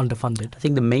is being underfunded. I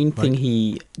think the main thing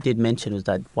he did mention was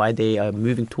that why they are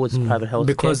moving towards private health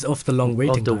because of the long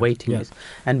waiting of the waiting list.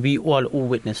 And we all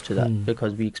witness to that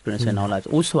because we experience it in our lives.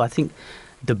 Also, I think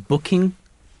the booking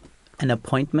an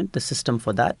appointment, the system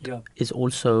for that is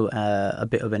also a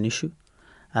bit of an issue.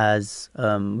 As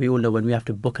we all know, when we have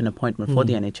to book an appointment for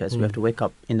the NHS, we have to wake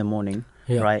up in the morning,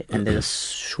 right? And there's a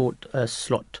short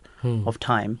slot of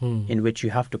time in which you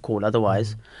have to call.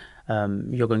 Otherwise,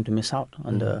 you're going to miss out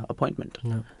on the appointment.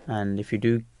 And if you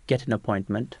do get an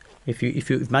appointment, if you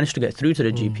manage to get through to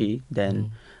the GP,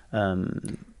 then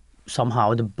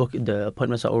somehow the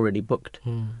appointments are already booked,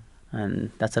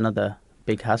 and that's another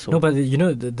big hassle. No, but you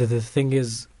know the thing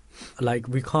is, like,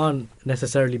 we can't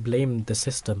necessarily blame the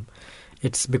system.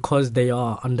 It's because they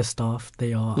are understaffed,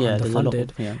 they are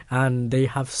underfunded, and they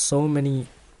have so many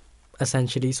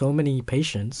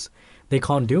patients, they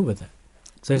can't deal with it.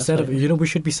 So instead of, we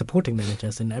should be supporting the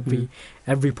NHS in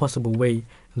every possible way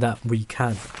that we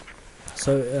can.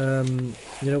 So,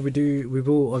 we will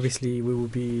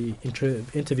be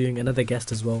interviewing another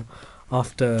guest as well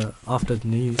after the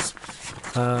news.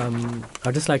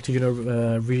 I'd just like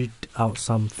to, read out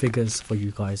some figures for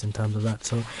you guys in terms of that.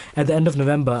 So, at the end of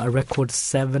November, a record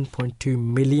 7.2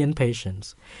 million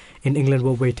patients in England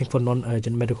were waiting for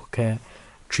non-urgent medical care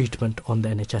treatment on the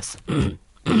NHS.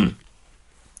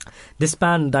 This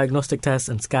spanned diagnostic tests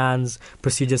and scans,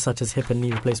 procedures such as hip and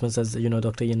knee replacements, as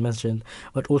Dr. Ian mentioned,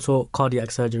 but also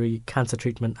cardiac surgery, cancer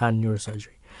treatment, and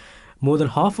neurosurgery. More than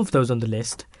half of those on the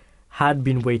list had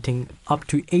been waiting up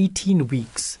to 18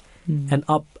 weeks, and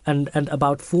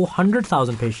about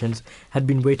 400,000 patients had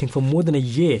been waiting for more than a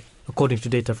year, according to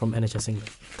data from NHS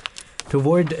England. To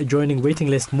avoid joining waiting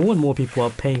lists, more and more people are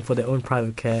paying for their own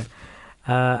private care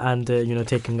and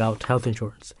taking out health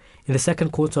insurance. In the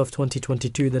second quarter of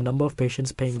 2022, the number of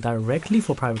patients paying directly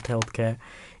for private healthcare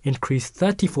increased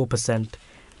 34%,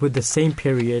 with the same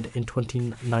period in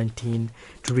 2019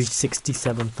 to reach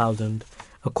 67,000,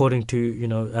 according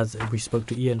to, as we spoke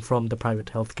to Ian from the Private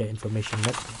Healthcare Information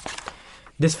Network.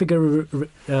 This figure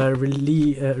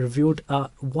revealed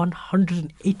a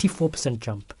 184%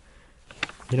 jump,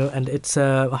 and it's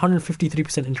a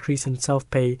 153% increase in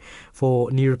self-pay for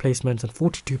knee replacements and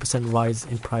 42% rise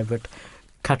in private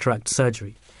cataract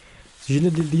surgery. So,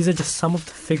 these are just some of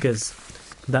the figures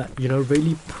that,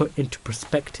 really put into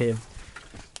perspective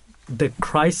the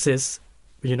crisis,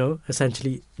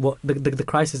 essentially what the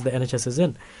crisis the NHS is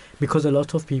in, because a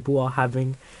lot of people are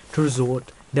having to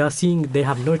resort. They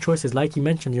have no choices. Like he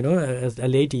mentioned, as a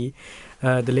lady,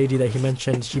 the lady that he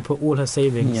mentioned, she put all her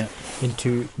savings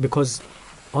into, because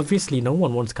obviously no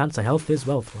one wants cancer. Health is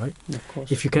wealth, right? Of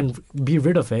course. If you can be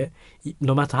rid of it,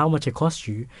 no matter how much it costs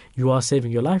you, you are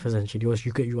saving your life, essentially. You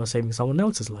are saving someone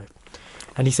else's life.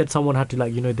 And he said someone had to,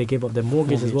 they gave up their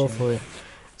mortgage as well for it.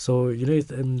 So, the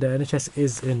NHS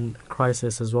is in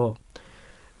crisis as well.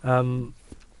 In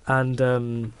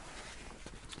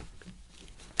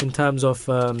terms of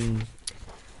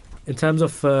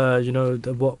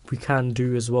what we can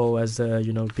do as well as,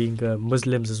 being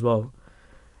Muslims as well,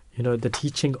 the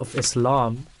teaching of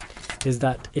Islam is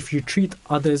that if you treat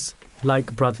others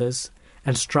like brothers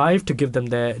and strive to give them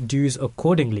their dues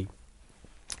accordingly,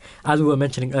 as we were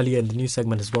mentioning earlier in the news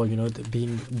segment as well,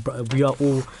 we are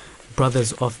all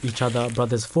brothers of each other,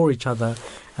 brothers for each other,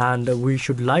 and we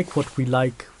should like what we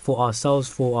like for ourselves,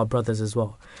 for our brothers as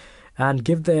well, and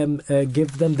give them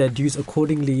their dues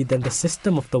accordingly. Then the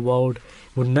system of the world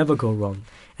will never go wrong.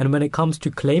 And when it comes to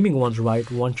claiming one's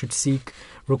right, one should seek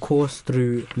recourse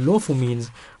through lawful means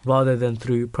rather than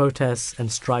through protests and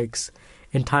strikes.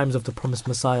 In times of the promised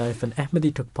Messiah, if an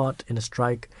Ahmadi took part in a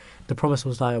strike, the promised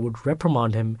Messiah would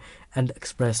reprimand him and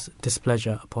express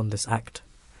displeasure upon this act.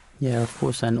 Yeah, of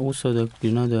course, and also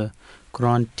the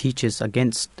Quran teaches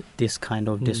against this kind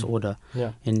of disorder.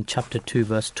 Yeah. In chapter 2,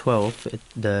 verse 12, it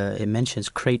mentions,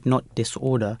 "Create not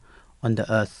disorder on the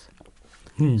earth."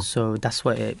 So that's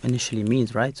what it initially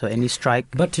means, right? So any strike.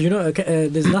 But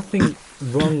there's nothing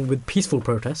wrong with peaceful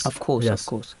protests. Of course, yes. Of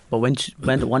course. But once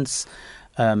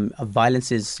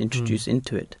violence is introduced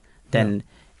into it, then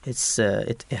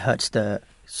it hurts the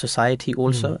society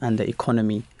also and the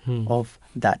economy of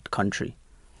that country.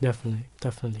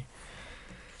 Definitely.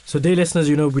 So, dear listeners,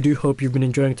 we do hope you've been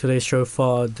enjoying today's show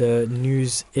far. The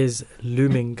news is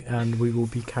looming, and we will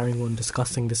be carrying on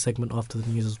discussing this segment after the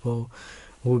news as well.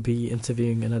 We'll be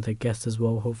interviewing another guest as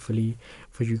well, hopefully,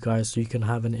 for you guys, so you can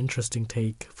have an interesting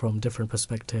take from different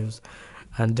perspectives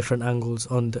and different angles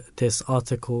on this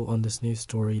article, on this news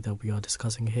story that we are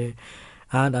discussing here.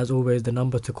 And as always, the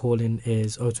number to call in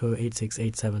is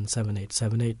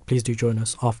 0286877878. Please do join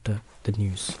us after the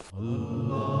news.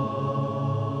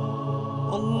 Allah.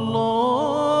 You're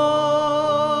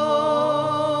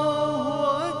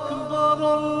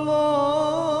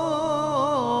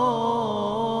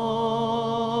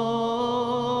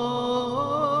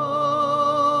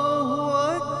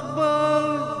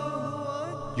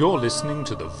listening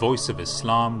to the Voice of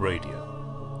Islam Radio,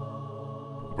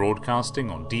 broadcasting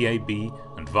on DAB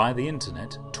and via the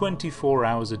internet 24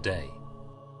 hours a day.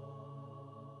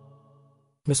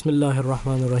 Bismillahir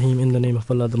Rahmanir Rahim. In the name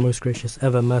of Allah, the most gracious,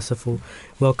 ever merciful.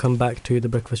 Welcome back to the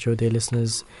Breakfast Show, dear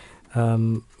listeners.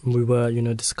 We were,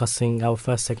 discussing our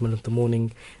first segment of the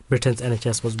morning. Britain's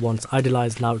NHS was once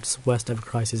idealised, now its worst ever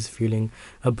crisis, fueling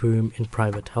a boom in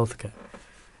private healthcare.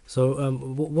 So,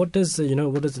 what does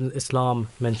Islam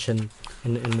mention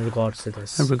in regards to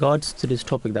this? In regards to this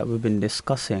topic that we've been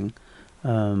discussing,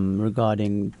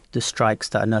 regarding the strikes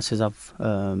that nurses have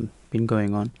been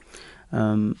going on,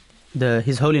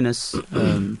 His Holiness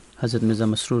Hazrat Mirza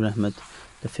Masroor Ahmad,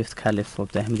 the fifth Caliph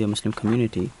of the Ahmadiyya Muslim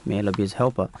community, may Allah be his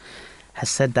helper, has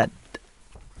said that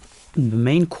the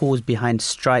main cause behind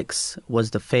strikes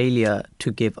was the failure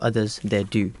to give others their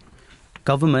due.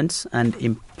 Governments and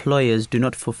employers do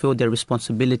not fulfill their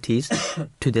responsibilities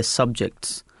to their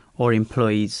subjects or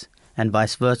employees, and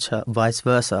vice versa,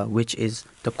 which is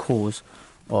the cause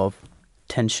of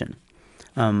tension.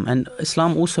 And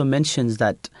Islam also mentions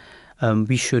that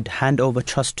we should hand over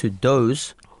trust to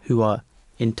those who are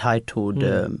entitled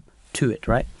to it,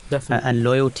 right? Definitely. And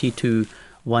loyalty to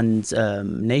one's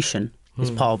nation is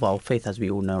part of our faith, as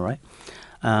we all know, right?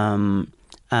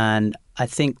 And I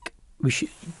think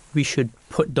we should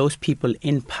put those people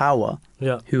in power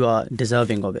who are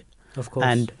deserving of it. Of course.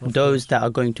 And those that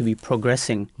are going to be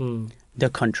progressing the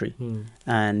country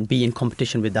and be in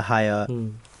competition with the higher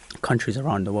countries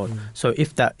around the world. So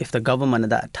if the government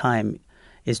at that time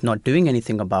is not doing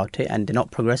anything about it and they're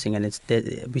not progressing and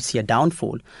we see a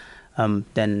downfall,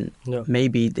 then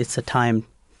maybe it's a time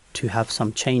to have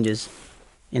some changes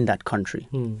in that country.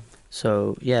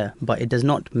 So, but it does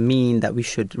not mean that we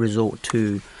should resort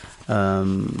to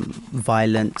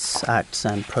violence acts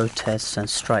and protests and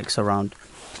strikes around.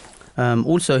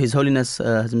 Also, His Holiness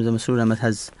Hazrat Mirza Masroor Ahmad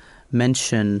has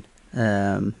mentioned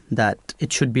that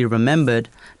it should be remembered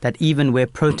that even where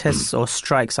protests or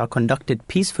strikes are conducted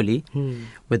peacefully,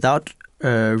 without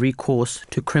recourse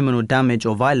to criminal damage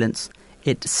or violence,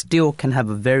 it still can have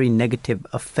a very negative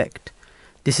effect.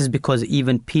 This is because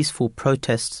even peaceful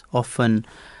protests often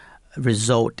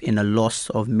result in a loss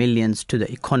of millions to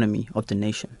the economy of the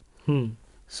nation.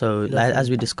 So, as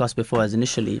we discussed before, as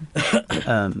initially,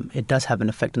 it does have an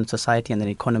effect on society and the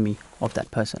economy of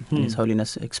that person. And His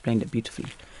Holiness explained it beautifully.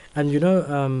 And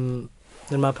in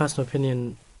my personal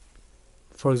opinion,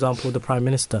 for example, the Prime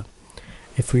Minister,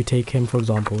 if we take him, for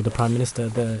example, the Prime Minister,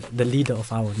 the leader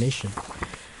of our nation,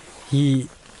 he's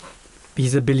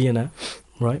a billionaire,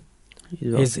 right?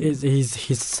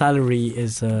 His salary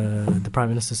is the Prime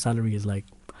Minister's salary is like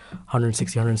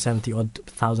 160, 170 odd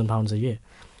 £1,000 a year,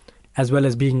 as well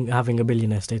as having a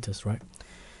billionaire status, right?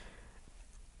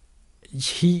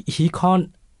 He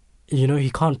can't,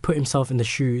 he can't put himself in the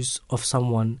shoes of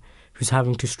someone who's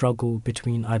having to struggle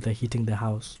between either heating their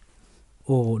house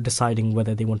or deciding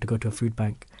whether they want to go to a food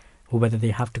bank, or whether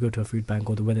they have to go to a food bank,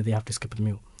 or whether they have to skip a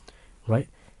meal, right?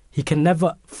 He can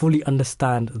never fully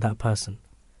understand that person.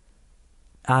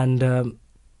 And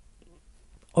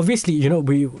obviously,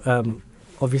 we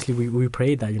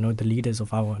pray that, the leaders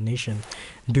of our nation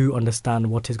do understand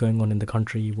what is going on in the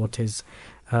country, what is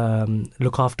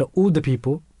look after all the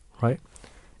people, right?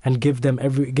 And give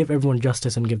everyone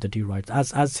justice and give the due rights.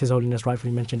 As His Holiness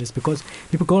rightfully mentioned, it's because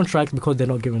people go on strike because they're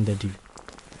not given their due.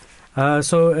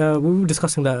 So we were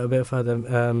discussing that a bit further.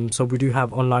 So we do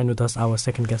have online with us our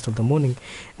second guest of the morning,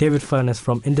 David Furness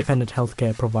from Independent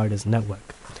Healthcare Providers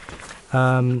Network.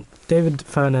 David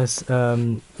Furness,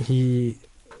 he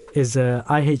is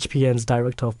IHPN's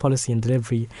Director of Policy and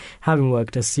Delivery, having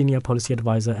worked as Senior Policy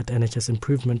Advisor at NHS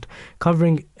Improvement,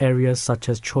 covering areas such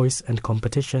as choice and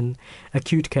competition,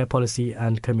 acute care policy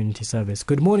and community service.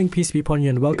 Good morning, peace be upon you,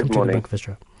 and welcome to the Breakfast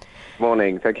Show.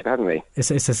 Morning, thank you for having me.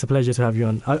 It's a pleasure to have you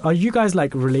on. Are you guys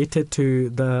related to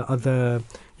the other,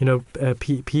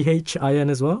 PHIN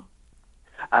as well?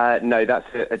 No, that's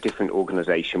a different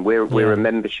organisation. We're a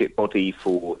membership body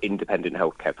for independent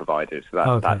healthcare providers.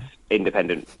 So that's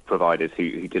independent providers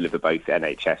who deliver both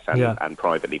NHS and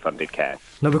privately funded care.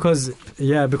 No, because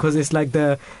it's like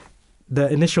the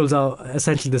initials are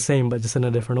essentially the same, but just in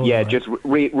a different order. Yeah, right? just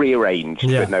rearranged.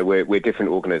 Yeah. But no, we're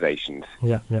different organisations.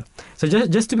 Yeah. So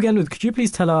just to begin with, could you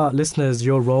please tell our listeners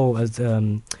your role as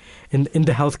in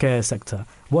the healthcare sector?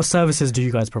 What services do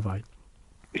you guys provide?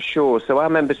 Sure. So our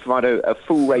members provide a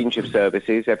full range of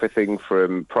services, everything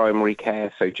from primary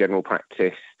care, so general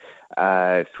practice,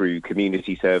 through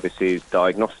community services,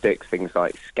 diagnostics, things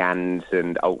like scans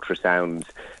and ultrasounds,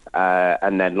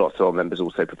 and then lots of our members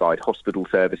also provide hospital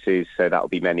services. So that will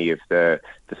be many of the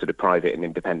sort of private and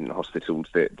independent hospitals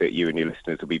that you and your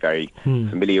listeners will be very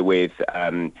familiar with,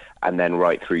 and then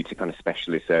right through to kind of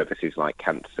specialist services like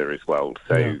cancer as well.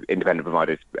 So independent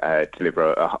providers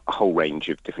deliver a whole range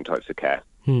of different types of care.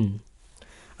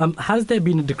 Has there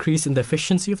been a decrease in the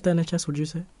efficiency of the NHS, would you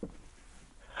say?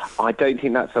 I don't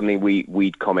think that's something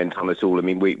we'd comment on at all. I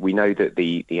mean, we know that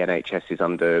the NHS is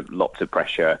under lots of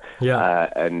pressure,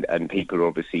 and people are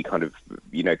obviously kind of,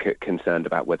 concerned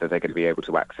about whether they're going to be able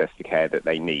to access the care that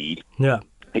they need. Yeah.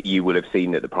 You will have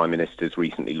seen that the Prime Minister's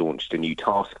recently launched a new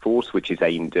task force, which is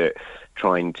aimed at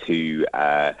trying to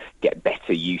get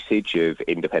better usage of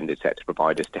independent sector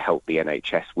providers to help the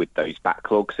NHS with those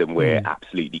backlogs, and we're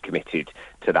absolutely committed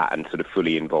to that and sort of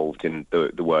fully involved in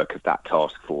the work of that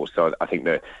task force. So I think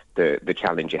the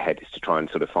challenge ahead is to try and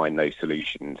sort of find those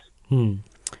solutions.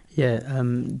 Yeah,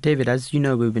 David, as you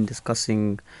know, we've been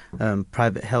discussing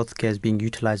private healthcare is being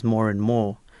utilised more and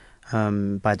more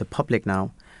by the public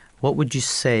now. What would you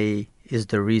say is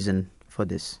the reason for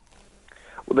this?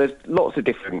 Well, there's lots of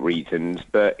different reasons,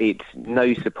 but it's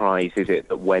no surprise, is it,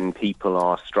 that when people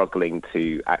are struggling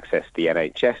to access the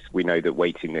NHS, we know that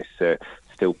waiting lists are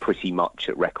still pretty much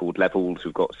at record levels.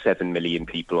 We've got 7 million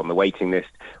people on the waiting list.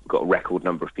 We've got a record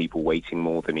number of people waiting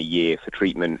more than a year for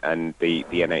treatment, and the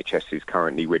NHS is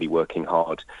currently really working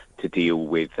hard to deal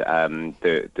with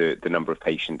the number of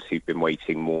patients who've been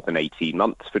waiting more than 18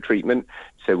 months for treatment.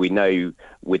 So we know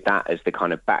with that as the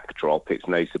kind of backdrop, it's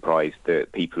no surprise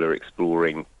that people are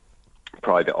exploring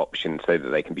private options so that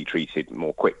they can be treated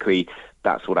more quickly.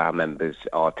 That's what our members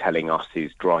are telling us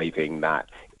is driving that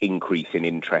increase in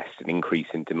interest and increase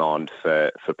in demand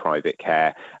for private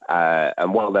care.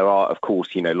 And while there are, of course,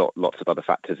 lots of other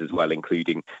factors as well,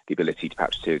 including the ability to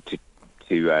perhaps to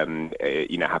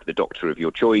have the doctor of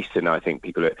your choice, and I think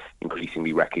people are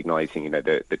increasingly recognising,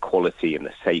 the quality and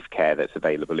the safe care that's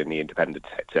available in the independent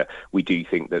sector. We do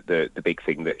think that the big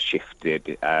thing that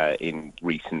shifted in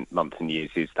recent months and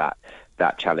years is that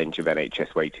challenge of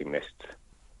NHS waiting lists.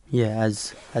 Yeah,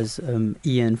 as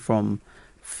Ian from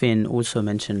Finn also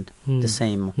mentioned the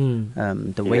same.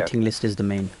 The waiting list is the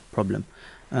main problem.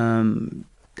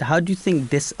 How do you think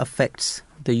this affects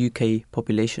the UK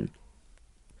population?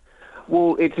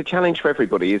 Well, it's a challenge for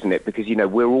everybody, isn't it? Because,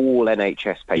 we're all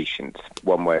NHS patients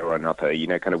one way or another,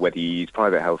 kind of whether you use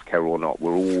private healthcare or not,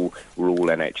 we're all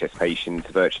NHS patients.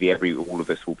 Virtually all of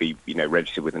us will be,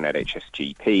 registered with an NHS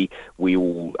GP. We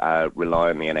all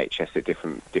rely on the NHS at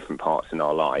different parts in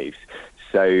our lives.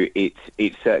 So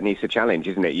it's certainly a challenge,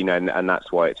 isn't it? And that's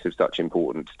why it's of such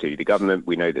importance to the government.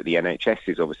 We know that the NHS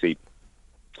is obviously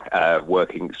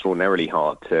working extraordinarily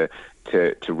hard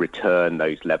to return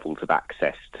those levels of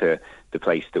access to the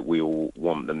place that we all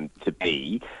want them to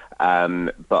be.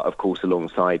 But of course,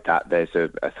 alongside that, there's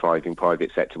a thriving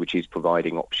private sector which is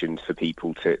providing options for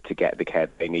people to get the care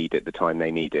they need at the time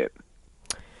they need it.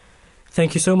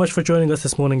 Thank you so much for joining us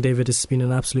this morning, David. It's been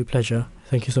an absolute pleasure.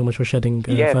 Thank you so much for shedding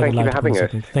further light. Thank you for having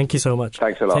us. Thank you so much.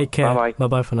 Thanks a lot. Take care. Bye-bye.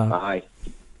 Bye-bye for now. Bye.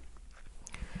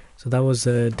 So that was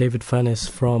David Furness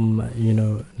from,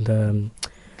 the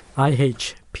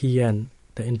IHPN,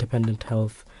 the Independent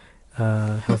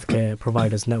Healthcare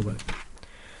Providers Network.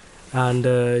 And,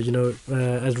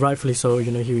 as rightfully so,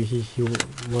 he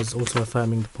was also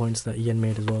affirming the points that Ian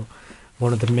made as well.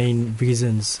 One of the main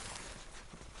reasons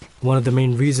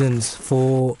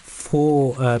for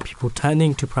people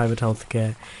turning to private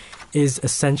healthcare is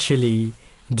essentially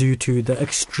due to the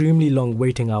extremely long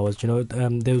waiting hours.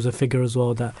 There was a figure as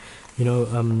well that,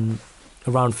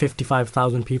 around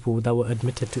 55,000 people that were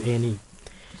admitted to A&E.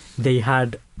 They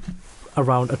had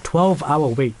around a 12-hour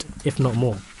wait, if not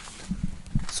more.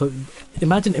 So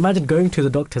imagine going to the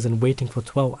doctors and waiting for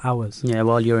 12 hours. Yeah,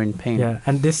 while you're in pain. Yeah,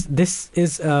 and this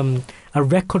is a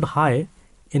record high.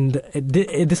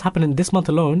 This happened in this month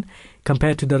alone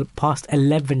compared to the past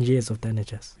 11 years of the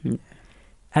NHS. Yeah.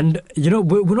 And,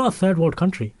 we're not a third world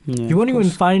country. Yeah, you won't even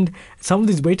find some of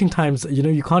these waiting times,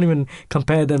 you can't even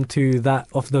compare them to that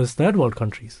of those third world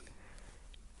countries.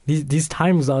 These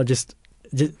times are just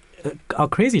are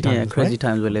crazy times. Yeah, crazy right?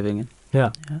 times we're living in.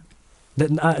 Yeah.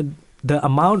 The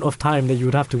amount of time that you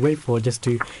would have to wait for just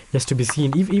to be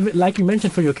seen, even like you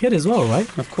mentioned for your kid as well,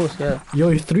 right? Of course, yeah.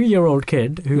 Your 3-year-old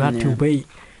kid who had to wait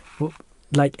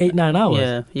like 8-9 hours.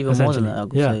 Yeah, even more than that, I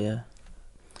would say, yeah.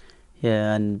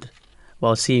 Yeah, and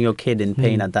while seeing your kid in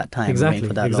pain at that time, waiting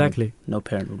for that long, no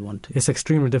parent would want to. It's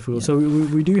extremely difficult. Yeah. So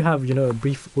we do have, a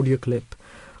brief audio clip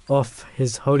of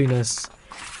His Holiness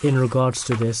in regards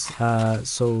to this.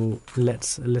 So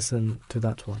let's listen to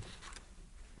that one.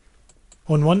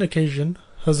 On one occasion,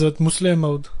 Hazrat Musleh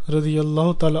Maud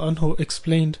radiyallahu ta'ala anhu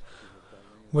explained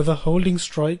whether holding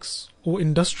strikes or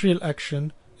industrial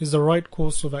action is the right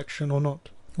course of action or not.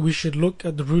 We should look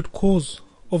at the root cause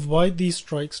of why these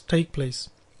strikes take place.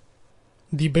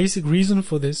 The basic reason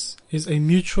for this is a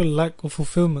mutual lack of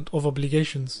fulfillment of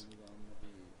obligations.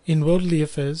 In worldly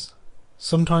affairs,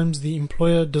 sometimes the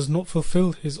employer does not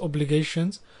fulfill his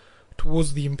obligations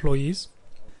towards the employees,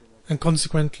 and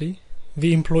consequently,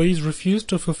 the employees refuse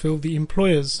to fulfill the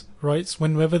employer's rights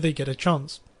whenever they get a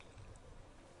chance.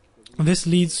 This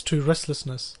leads to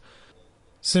restlessness.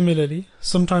 Similarly,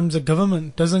 sometimes the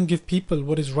government doesn't give people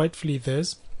what is rightfully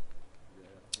theirs,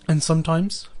 and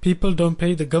sometimes people don't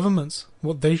pay the governments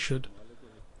what they should.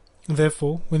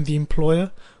 Therefore, when the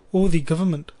employer or the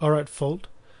government are at fault,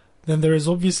 then there is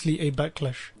obviously a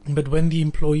backlash. But when the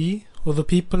employee or the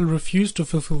people refuse to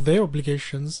fulfill their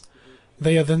obligations,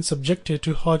 they are then subjected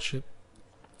to hardship.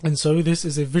 And so this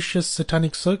is a vicious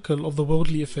satanic circle of the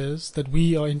worldly affairs that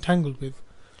we are entangled with.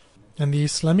 And the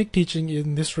Islamic teaching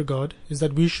in this regard is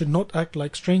that we should not act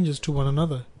like strangers to one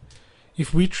another.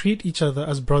 If we treat each other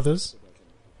as brothers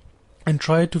and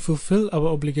try to fulfill our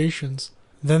obligations,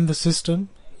 then the system,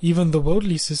 even the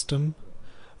worldly system,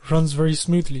 runs very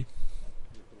smoothly.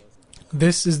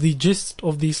 This is the gist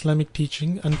of the Islamic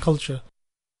teaching and culture.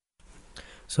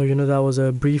 So, that was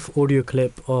a brief audio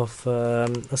clip of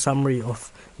a summary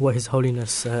of what His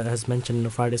Holiness has mentioned in the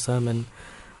Friday sermon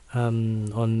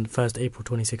on 1st April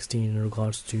 2016 in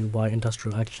regards to why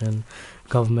industrial action,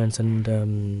 governments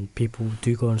and people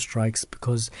do go on strikes,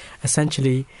 because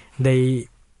essentially they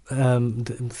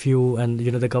the few and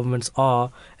the governments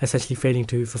are essentially failing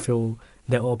to fulfill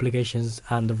their obligations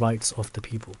and the rights of the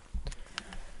people.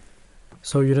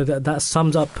 So that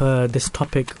sums up this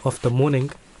topic of the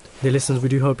morning. Dear listeners, we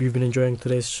do hope you've been enjoying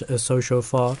today's show so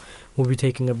far. We'll be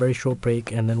taking a very short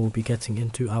break and then we'll be getting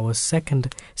into our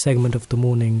second segment of the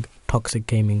morning, Toxic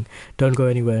Gaming. Don't go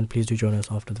anywhere and please do join us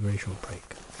after the very short break.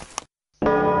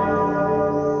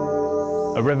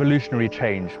 A revolutionary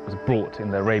change was brought in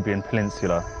the Arabian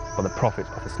Peninsula by the Prophet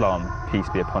of Islam, peace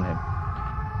be upon him.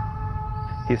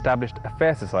 He established a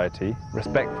fair society,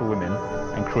 respect for women,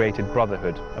 and created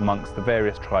brotherhood amongst the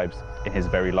various tribes in his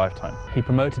very lifetime. He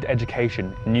promoted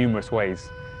education in numerous ways,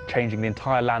 changing the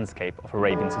entire landscape of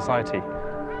Arabian society.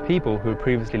 People who were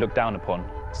previously looked down upon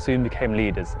soon became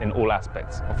leaders in all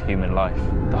aspects of human life.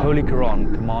 The Holy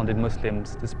Quran commanded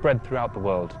Muslims to spread throughout the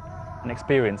world and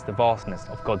experience the vastness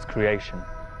of God's creation.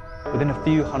 Within a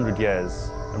few hundred years,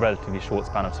 a relatively short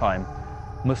span of time,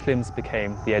 Muslims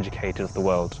became the educators of the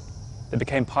world. They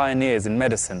became pioneers in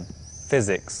medicine,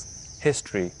 physics,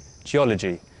 history,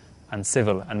 geology, and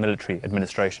civil and military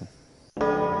administration.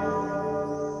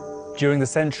 During the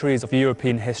centuries of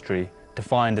European history,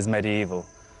 defined as medieval,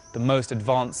 the most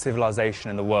advanced civilization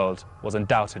in the world was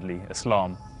undoubtedly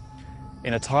Islam.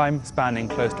 In a time spanning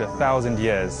close to 1,000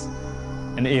 years,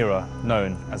 an era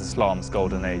known as Islam's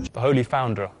Golden Age. The holy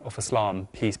founder of Islam,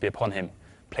 peace be upon him,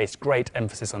 placed great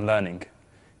emphasis on learning.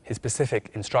 His specific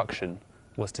instruction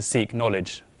was to seek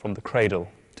knowledge from the cradle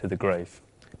to the grave.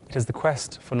 It is the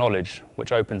quest for knowledge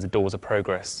which opens the doors of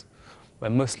progress,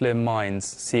 where Muslim minds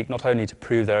seek not only to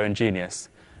prove their own genius,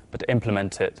 but to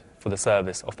implement it for the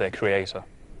service of their creator.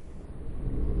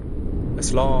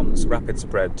 Islam's rapid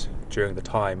spread during the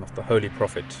time of the Holy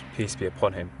Prophet, peace be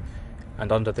upon him,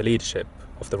 and under the leadership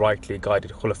of the rightly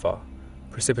guided Khulafa,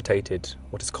 precipitated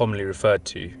what is commonly referred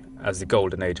to as the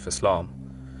Golden Age of Islam,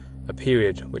 a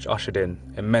period which ushered in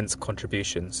immense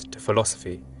contributions to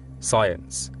philosophy,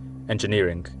 science,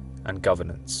 engineering, and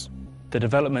governance. The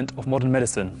development of modern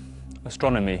medicine,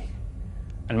 astronomy,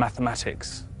 and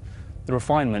mathematics, the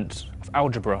refinement of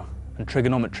algebra and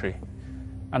trigonometry,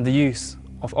 and the use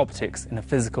of optics in a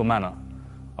physical manner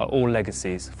are all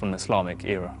legacies from the Islamic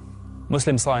era.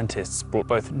 Muslim scientists brought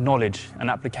both knowledge and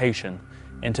application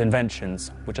into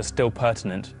inventions which are still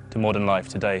pertinent to modern life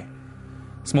today.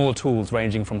 Small tools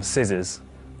ranging from scissors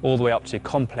all the way up to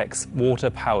complex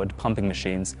water-powered pumping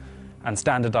machines and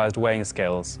standardized weighing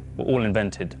scales were all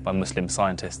invented by Muslim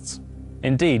scientists.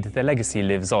 Indeed, their legacy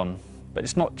lives on, but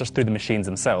it's not just through the machines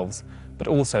themselves, but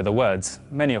also the words,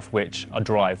 many of which are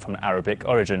derived from Arabic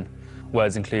origin.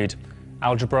 Words include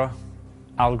algebra,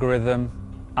 algorithm,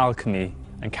 alchemy,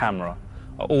 and camera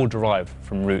are all derived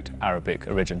from root Arabic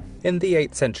origin. In the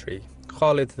 8th century,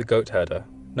 Khalid the goat herder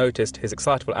noticed his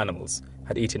excitable animals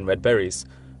had eaten red berries,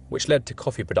 which led to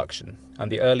coffee production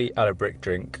and the early Arabic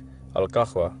drink,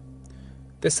 al-qahwa.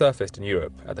 This surfaced in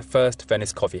Europe at the first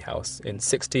Venice coffee house in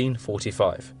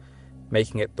 1645,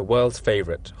 making it the world's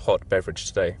favourite hot beverage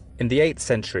today. In the 8th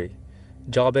century,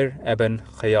 Jabir ibn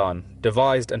Hayyan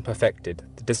devised and perfected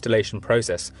the distillation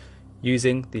process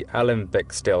using the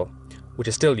alembic still, which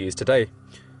is still used today.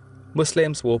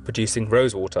 Muslims were producing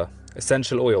rosewater,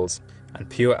 essential oils, and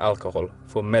pure alcohol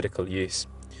for medical use.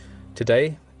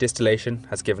 Today, distillation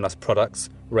has given us products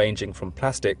ranging from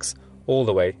plastics all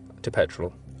the way to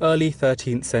petrol. Early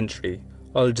 13th century,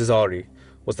 Al-Jazari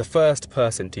was the first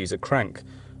person to use a crank,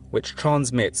 which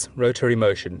transmits rotary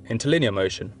motion into linear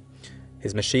motion.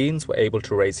 His machines were able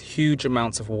to raise huge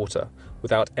amounts of water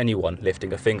without anyone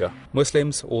lifting a finger.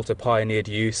 Muslims also pioneered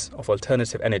use of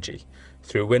alternative energy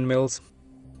through windmills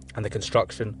and the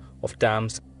construction of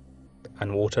dams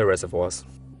and water reservoirs.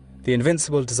 The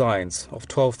invincible designs of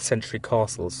 12th century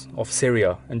castles of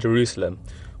Syria and Jerusalem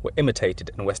were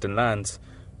imitated in Western lands,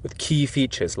 with key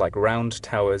features like round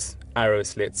towers, arrow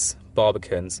slits,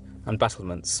 barbicans, and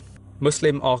battlements.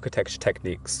 Muslim architecture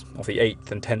techniques of the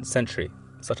 8th and 10th century,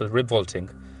 such as rib vaulting,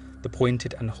 the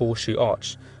pointed and horseshoe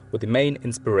arch, were the main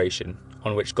inspiration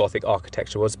on which Gothic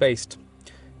architecture was based.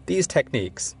 These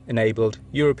techniques enabled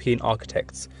European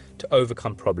architects to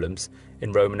overcome problems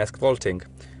in Romanesque vaulting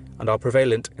and are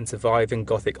prevalent in surviving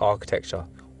Gothic architecture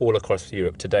all across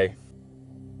Europe today.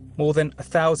 More than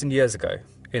 1,000 years ago,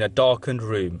 in a darkened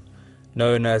room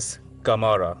known as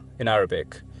Gamara in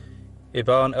Arabic,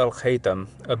 Ibn al-Haytham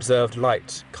observed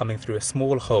light coming through a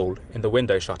small hole in the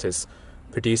window shutters,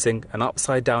 producing an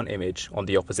upside-down image on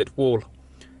the opposite wall.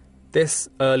 This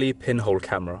early pinhole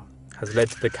camera has led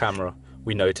to the camera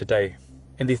we know today.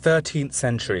 In the 13th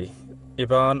century,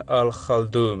 Ibn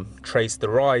al-Khaldun traced the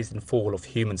rise and fall of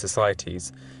human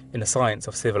societies in the science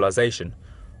of civilization,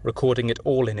 recording it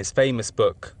all in his famous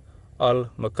book,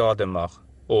 Al-Muqaddimah,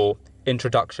 or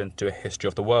Introduction to a History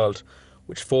of the World,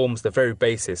 which forms the very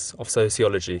basis of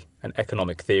sociology and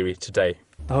economic theory today.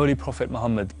 The Holy Prophet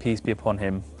Muhammad, peace be upon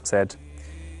him, said,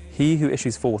 "He who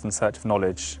issues forth in search of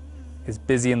knowledge is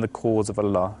busy in the cause of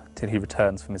Allah till he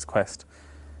returns from his quest."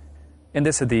 In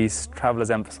this hadith, travellers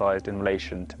emphasised in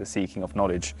relation to the seeking of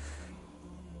knowledge,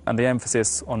 and the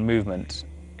emphasis on movement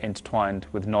intertwined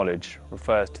with knowledge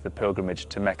refers to the pilgrimage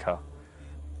to Mecca.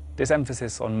 This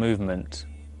emphasis on movement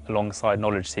alongside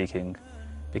knowledge seeking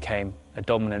became a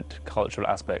dominant cultural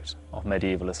aspect of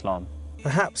medieval Islam.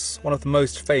 Perhaps one of the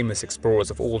most famous explorers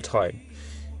of all time,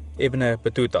 Ibn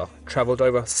Battuta travelled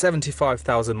over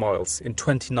 75,000 miles in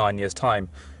 29 years' time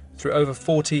through over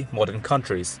 40 modern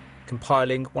countries,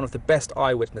 compiling one of the best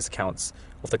eyewitness accounts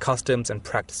of the customs and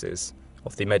practices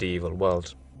of the medieval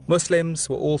world. Muslims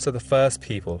were also the first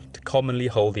people to commonly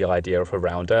hold the idea of a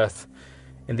round earth.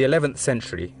 In the 11th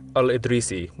century,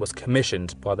 Al-Idrisi was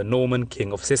commissioned by the Norman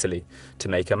king of Sicily to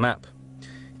make a map.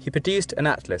 He produced an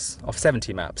atlas of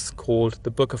 70 maps called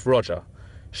the Book of Roger,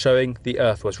 showing the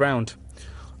earth was round.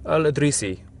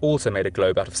 Al-Idrisi also made a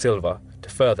globe out of silver to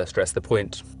further stress the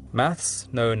point. Maths,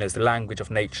 known as the language of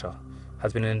nature,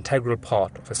 has been an integral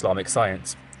part of Islamic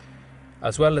science,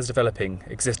 as well as developing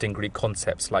existing Greek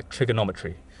concepts like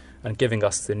trigonometry and giving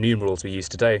us the numerals we use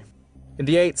today. In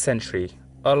the 8th century,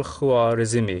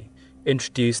 Al-Khwarizmi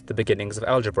introduced the beginnings of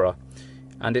algebra,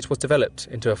 and it was developed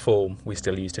into a form we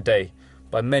still use today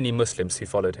by many Muslims who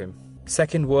followed him.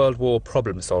 Second World War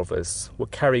problem solvers were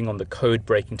carrying on the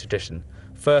code-breaking tradition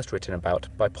first written about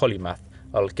by polymath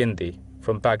Al-Kindi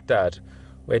from Baghdad,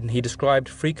 when he described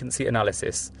frequency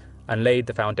analysis and laid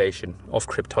the foundation of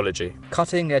cryptology.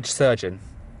 Cutting-edge surgeon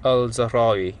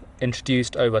Al-Zahrawi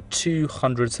introduced over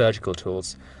 200 surgical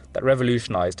tools that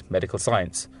revolutionized medical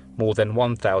science more than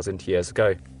 1,000 years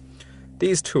ago.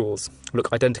 These tools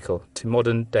look identical to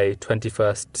modern-day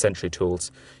 21st century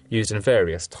tools used in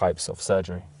various types of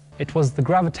surgery. It was the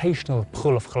gravitational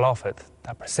pull of Khilafat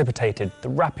that precipitated the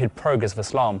rapid progress of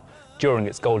Islam during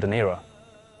its golden era.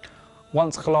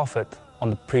 Once Khilafat on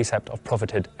the precept of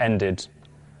prophethood ended,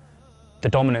 the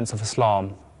dominance of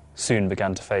Islam soon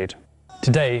began to fade.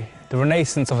 Today, the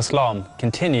renaissance of Islam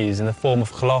continues in the form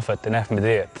of Khilafat and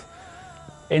Ahmadiyyat,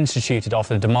 instituted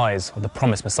after the demise of the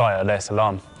promised Messiah alayhi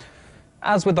salam.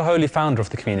 As with the holy founder of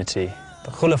the community,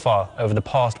 the Khulafa over the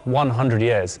past 100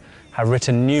 years have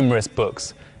written numerous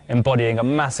books embodying a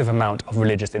massive amount of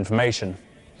religious information.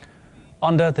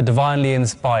 Under the divinely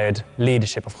inspired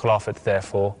leadership of Khilafat,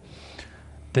 therefore,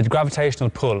 the gravitational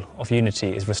pull of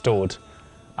unity is restored,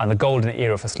 and the golden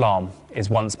era of Islam is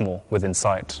once more within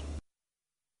sight.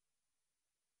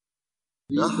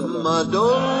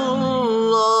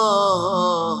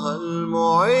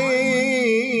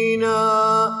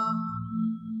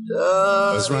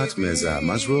 Hazrat Mirza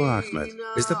Masroor Ahmad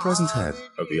is the present head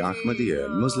of the Ahmadiyya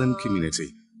Muslim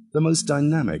community, the most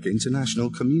dynamic international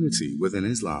community within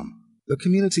Islam. The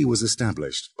community was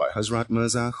established by Hazrat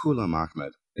Mirza Ghulam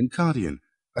Ahmad in Qadian,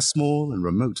 a small and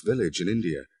remote village in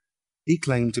India. He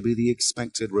claimed to be the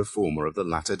expected reformer of the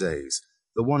latter days,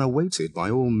 the one awaited by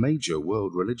all major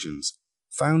world religions.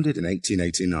 Founded in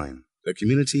 1889, the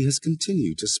community has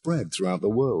continued to spread throughout the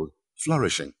world,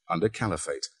 flourishing under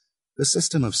Caliphate, the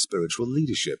system of spiritual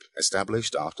leadership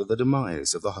established after the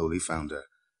demise of the Holy Founder.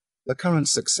 The current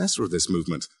successor of this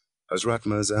movement, Hazrat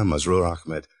Mirza Masroor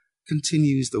Ahmad,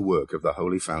 continues the work of the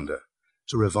Holy Founder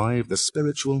to revive the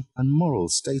spiritual and moral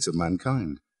state of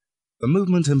mankind. The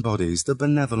movement embodies the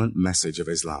benevolent message of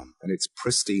Islam in its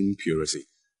pristine purity,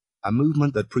 a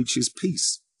movement that preaches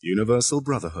peace, universal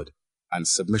brotherhood, and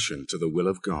submission to the will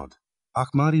of God.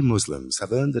 Ahmadi Muslims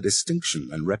have earned the distinction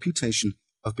and reputation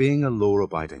of being a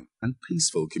law-abiding and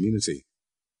peaceful community.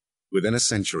 Within a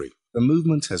century, the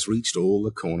movement has reached all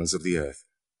the corners of the earth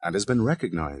and has been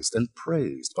recognized and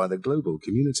praised by the global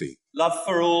community. Love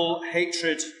for all,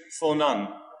 hatred for none.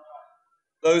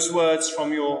 Those words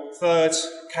from your third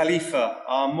Khalifa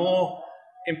are more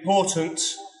important,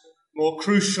 more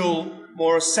crucial,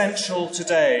 more essential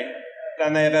today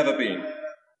than they have ever been.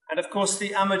 And of course, the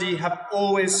Ahmadi have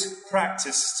always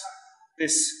practiced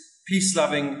this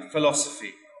peace-loving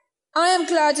philosophy. I am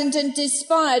gladdened and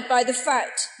inspired by the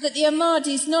fact that the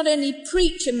Ahmadis not only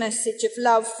preach a message of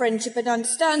love, friendship and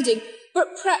understanding,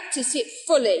 but practice it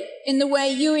fully in the way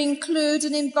you include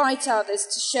and invite others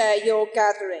to share your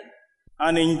gathering.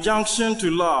 An injunction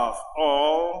to love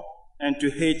all and to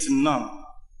hate none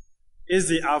is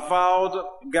the avowed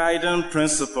guiding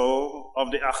principle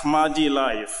of the Ahmadi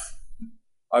life.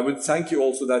 I would thank you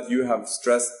also that you have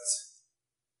stressed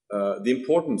the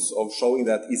importance of showing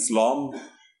that Islam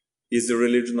is the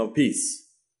religion of peace,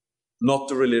 not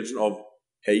the religion of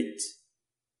hate,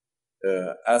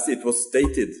 as it was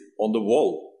stated on the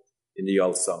wall in the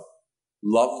Jalsa.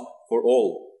 Love for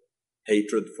all,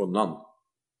 hatred for none.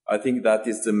 I think that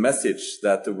is the message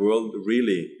that the world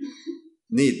really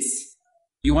needs.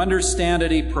 You understand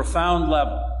at a profound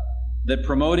level that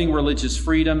promoting religious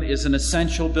freedom is an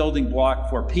essential building block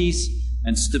for peace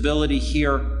and stability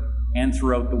here and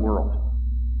throughout the world.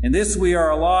 In this we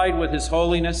are allied with His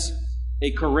Holiness,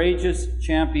 a courageous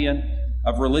champion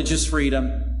of religious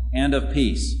freedom and of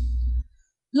peace.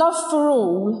 Love for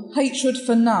all, hatred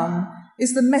for none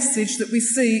is the message that we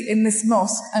see in this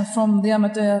mosque and from the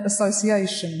Ahmadiyya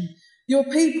Association. Your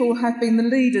people have been the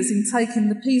leaders in taking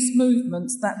the peace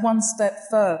movements that one step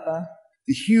further.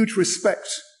 The huge respect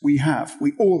we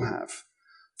all have,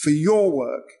 for your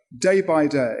work day by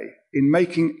day in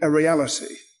making a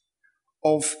reality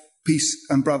of peace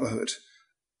and brotherhood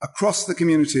across the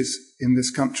communities in this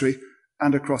country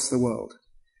and across the world.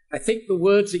 I think the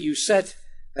words that you said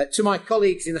to my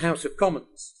colleagues in the House of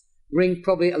Commons ring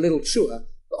probably a little truer,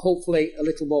 but hopefully a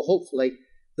little more hopefully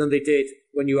than they did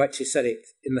when you actually said it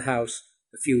in the House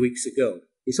a few weeks ago.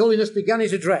 His Holiness began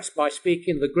his address by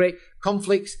speaking of the great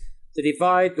conflicts that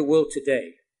divide the world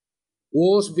today.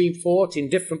 Wars have been fought in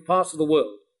different parts of the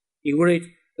world. He worried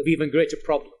of even greater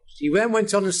problems. He then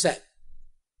went on and said,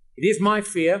 "It is my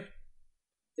fear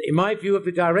that in my view of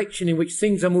the direction in which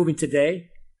things are moving today,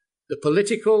 the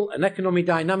political and economic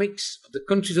dynamics of the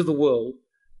countries of the world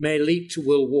may lead to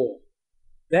world war.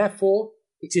 Therefore,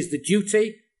 it is the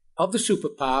duty of the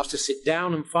superpowers to sit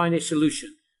down and find a solution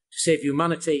to save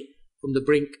humanity from the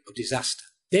brink of disaster."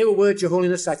 They were words, Your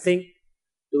Holiness, I think,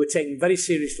 that were taken very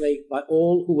seriously by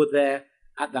all who were there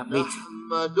at that meeting.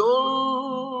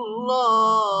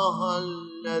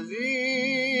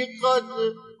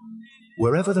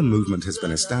 Wherever the movement has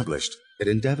been established, it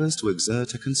endeavors to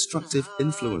exert a constructive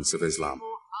influence of Islam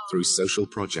through social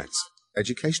projects,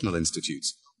 educational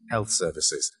institutes, health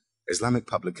services, Islamic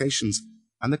publications,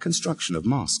 and the construction of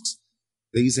mosques.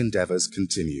 These endeavors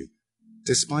continue,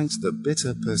 despite the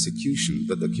bitter persecution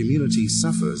that the community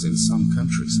suffers in some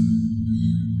countries.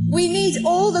 We need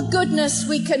all the goodness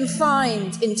we can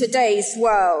find in today's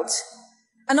world,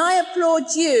 and I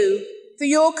applaud you for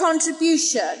your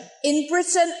contribution in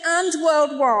Britain and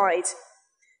worldwide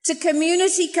to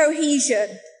community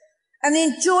cohesion and the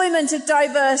enjoyment of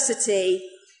diversity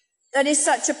that is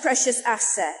such a precious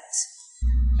asset.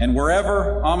 And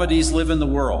wherever Ahmadis live in the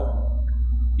world,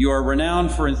 you are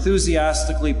renowned for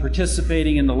enthusiastically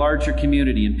participating in the larger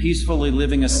community and peacefully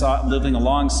living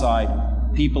alongside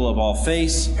people of all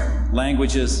faiths,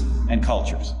 languages, and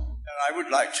cultures. And I would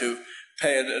like to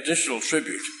pay an additional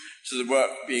tribute to the work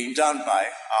being done by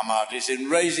Ahmadis in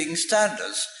raising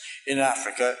standards in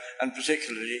Africa, and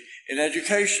particularly in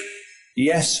education.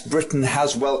 Yes, Britain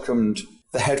has welcomed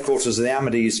the headquarters of the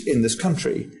Ahmadis in this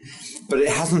country, but it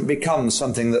hasn't become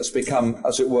something that's become,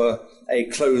 as it were, a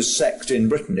closed sect in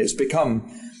Britain. It's become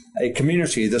a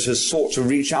community that has sought to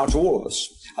reach out to all of us.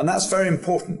 And that's very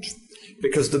important,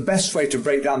 because the best way to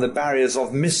break down the barriers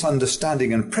of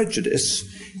misunderstanding and prejudice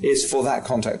is for that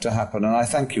contact to happen, and I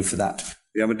thank you for that.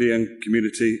 The Ahmadiyyan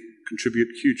community contribute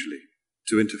hugely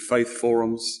to interfaith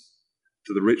forums,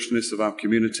 to the richness of our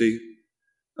community,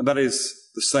 and that is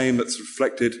the same that's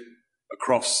reflected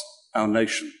across our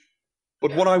nation.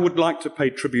 But what I would like to pay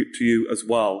tribute to you as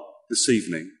well this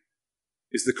evening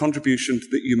is the contribution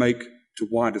that you make to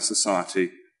wider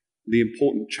society, the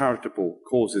important charitable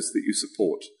causes that you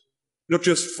support, not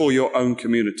just for your own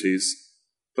communities,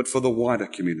 but for the wider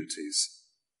communities.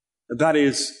 And that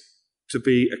is to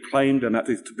be acclaimed and that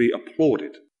is to be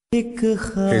applauded.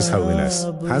 His Holiness,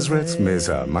 Hazrat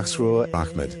Mirza Masroor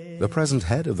Ahmed, the present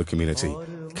head of the community,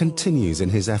 continues in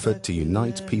his effort to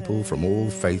unite people from all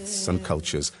faiths and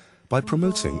cultures by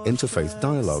promoting interfaith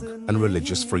dialogue and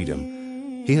religious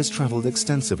freedom. He has travelled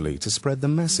extensively to spread the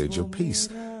message of peace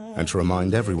and to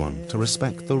remind everyone to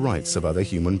respect the rights of other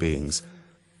human beings.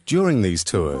 During these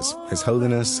tours, His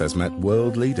Holiness has met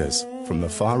world leaders from the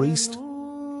Far East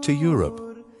to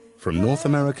Europe, from North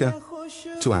America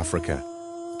to Africa,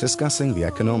 discussing the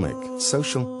economic,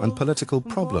 social and political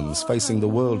problems facing the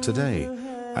world today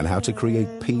and how to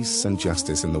create peace and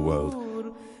justice in the world.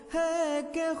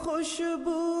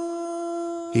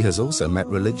 He has also met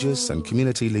religious and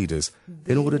community leaders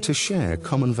in order to share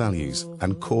common values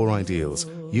and core ideals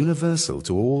universal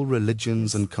to all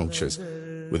religions and cultures,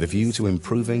 with a view to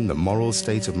improving the moral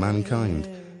state of mankind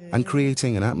and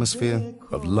creating an atmosphere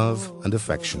of love and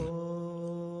affection.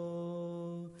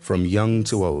 From young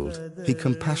to old, he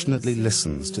compassionately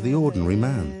listens to the ordinary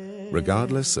man,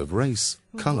 regardless of race,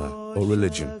 colour or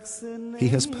religion. He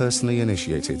has personally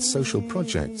initiated social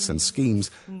projects and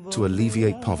schemes to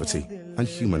alleviate poverty and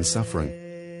human suffering.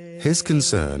 His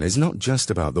concern is not just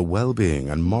about the well-being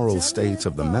and moral state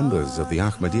of the members of the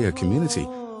Ahmadiyya community,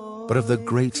 but of the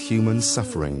great human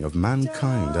suffering of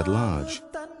mankind at large.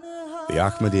 The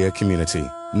Ahmadiyya community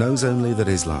knows only that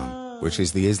Islam, which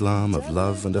is the Islam of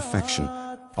love and affection,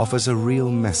 offers a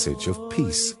real message of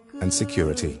peace and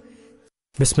security.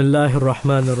 Bismillahir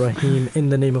Rahmanir Rahim. In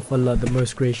the name of Allah, the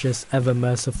most gracious, ever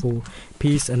merciful.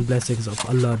 Peace and blessings of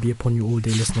Allah be upon you all,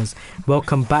 dear listeners.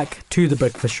 Welcome back to the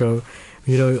Breakfast Show.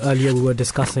 Earlier we were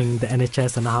discussing the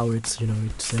NHS and how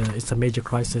it's a major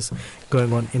crisis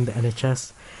going on in the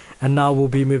NHS. And now we'll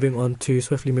be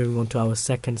swiftly moving on to our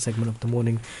second segment of the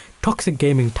morning. Toxic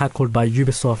gaming tackled by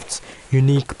Ubisoft's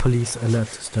unique police alert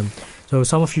system. So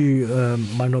some of you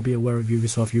might not be aware of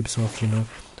Ubisoft. Ubisoft,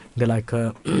 they're like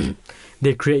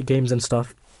they create games and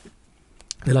stuff.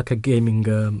 They're like a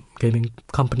gaming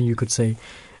company, you could say.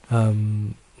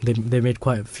 They made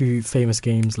quite a few famous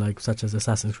games, such as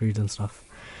Assassin's Creed and stuff.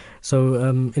 So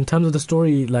in terms of the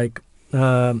story,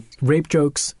 rape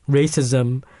jokes,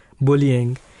 racism,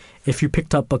 bullying. If you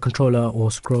picked up a controller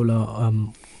or scrolled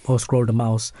a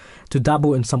mouse to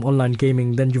dabble in some online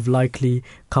gaming, then you've likely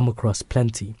come across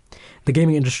plenty. The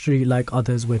gaming industry, like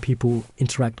others where people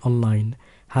interact online,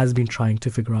 has been trying to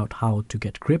figure out how to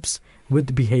get grips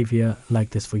with behavior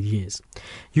like this for years.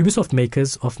 Ubisoft,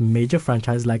 makers of major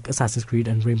franchises like Assassin's Creed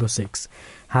and Rainbow Six,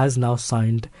 has now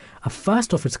signed a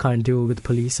first-of-its-kind deal with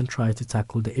police and tried to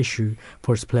tackle the issue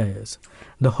for its players.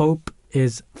 The hope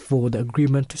is for the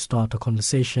agreement to start a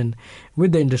conversation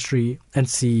with the industry and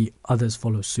see others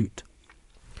follow suit.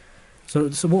 So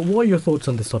what are your thoughts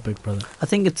on this topic, brother? I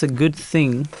think it's a good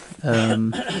thing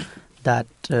that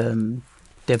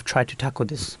they've tried to tackle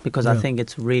this, because I think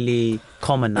it's really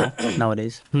common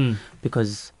nowadays,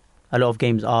 because a lot of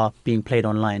games are being played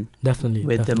online.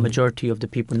 Definitely. The majority of the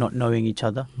people not knowing each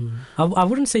other. I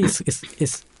wouldn't say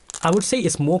it's I would say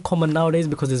it's more common nowadays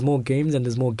because there's more games and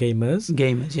there's more gamers.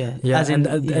 Yeah. As in,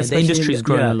 the industry's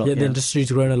grown a lot. Yeah, the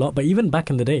industry's grown a lot. But even back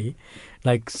in the day,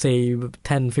 say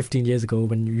 10, 15 years ago,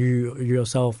 when you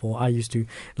yourself or I used to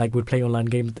would play online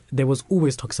games, there was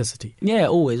always toxicity. Yeah,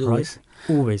 always.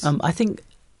 Always. I think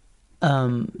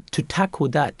to tackle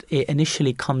that, it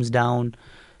initially comes down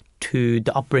to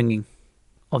the upbringing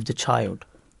of the child,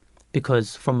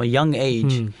 because from a young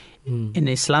age, in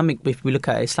Islamic, if we look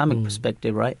at Islamic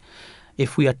perspective, right,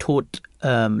 if we are taught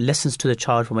lessons to the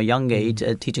child from a young age,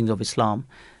 teachings of Islam,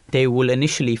 they will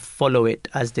initially follow it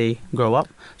as they grow up.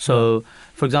 So,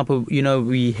 for example,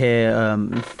 we hear,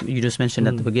 you just mentioned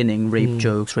at the beginning, rape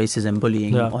jokes, racism,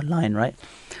 bullying online, right?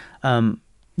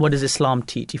 What does Islam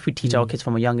teach? If we teach our kids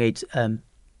from a young age,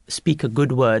 speak a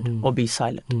good word or be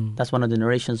silent. That's one of the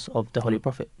narrations of the Holy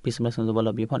Prophet, peace and blessings of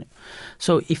Allah be upon him.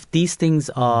 So if these things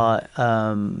are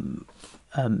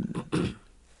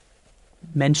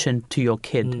mentioned to your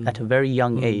kid at a very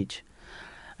young age,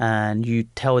 and you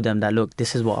tell them that, look,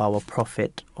 this is what our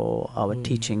prophet or our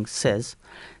teaching says,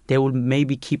 they will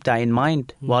maybe keep that in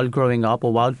mind while growing up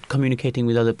or while communicating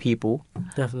with other people.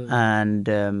 Definitely. And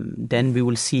then we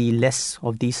will see less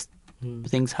of these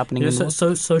things happening in the world.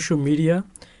 So social media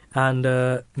and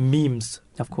memes.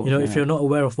 Of course. If you're not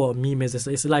aware of what a meme is,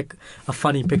 it's like a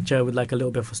funny picture with like a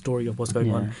little bit of a story of what's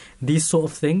going on. These sort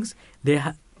of things,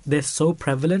 they're so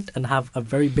prevalent and have a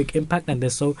very big impact, and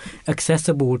they're so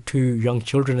accessible to young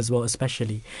children as well,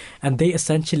 especially. And they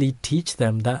essentially teach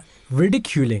them that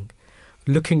ridiculing,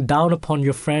 looking down upon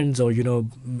your friends, or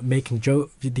making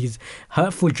these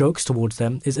hurtful jokes towards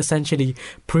them is essentially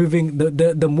proving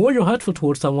the more you're hurtful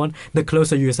towards someone, the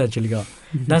closer you essentially are.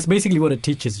 That's basically what it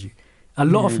teaches you. A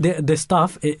lot of the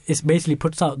stuff it basically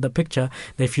puts out the picture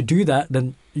that if you do that,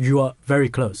 then you are very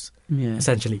close,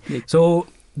 essentially. So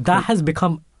that has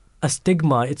become a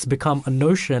stigma, it's become a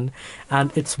notion,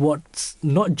 and it's what's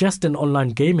not just in online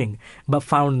gaming but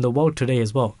found in the world today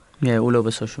as well. Yeah, all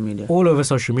over social media. All over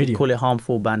social media. They call it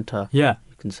harmful banter. Yeah,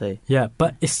 you can say. Yeah,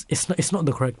 but it's not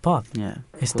the correct path. Yeah,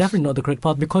 it's definitely not the correct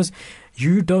path, because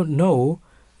you don't know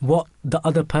what the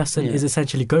other person is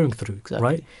essentially going through,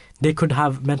 right? They could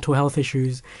have mental health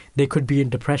issues, they could be in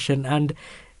depression, and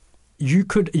you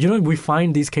could, we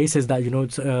find these cases that,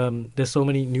 there's so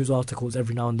many news articles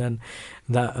every now and then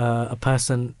that a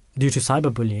person, due to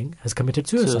cyberbullying, has committed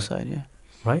suicide.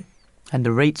 Right? And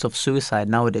the rates of suicide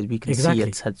nowadays, we can see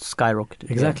it's had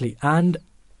skyrocketed. Exactly. Yeah. And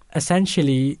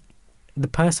essentially, the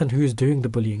person who is doing the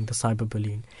bullying, the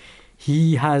cyberbullying,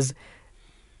 he has,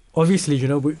 obviously,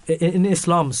 in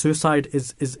Islam, suicide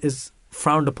is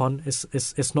frowned upon.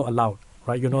 It's not allowed,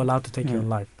 right? You're not allowed to take your own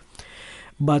life.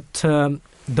 But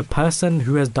the person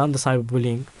who has done the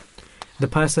cyberbullying, the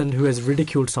person who has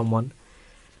ridiculed someone,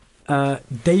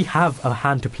 they have a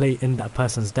hand to play in that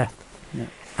person's death. Yeah.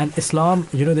 And Islam,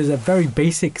 there's a very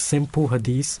basic, simple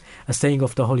hadith, a saying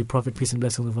of the Holy Prophet, peace and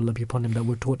blessings of Allah be upon him, that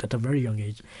we're taught at a very young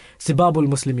age. Sibabul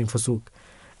Muslimin Fusuq,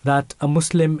 that a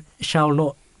Muslim shall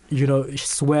not,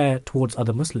 swear towards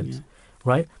other Muslims,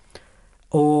 right?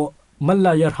 Or Man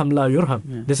la yarham la yurham.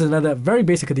 Yeah. This is another very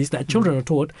basic hadith that children are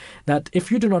taught, that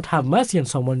if you do not have mercy on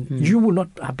someone, you will not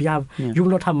you will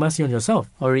not have mercy on yourself.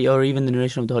 Or even the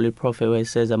narration of the Holy Prophet, where it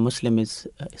says a Muslim is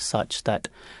such that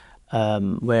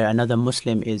where another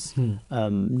Muslim is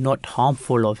not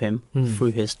harmful of him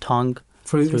through his tongue,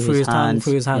 through his hand.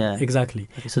 Yeah. Exactly.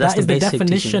 So that is the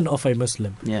definition of a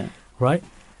Muslim. Yeah. Right.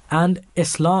 And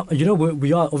Islam,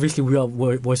 we are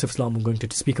Voice of Islam. We're going to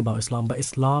speak about Islam, but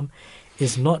Islam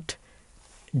is not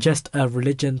just a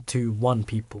religion to one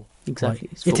people. Exactly.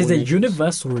 Right? It is a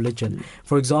universal religion.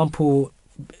 For example,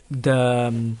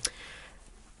 the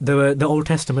Old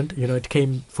Testament, it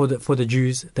came for the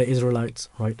Jews, the Israelites,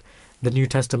 right? The New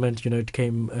Testament, it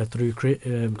came through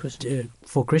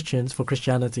for Christians, for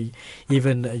Christianity.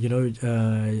 Even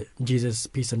Jesus,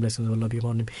 peace and blessings of Allah be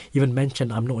upon him, even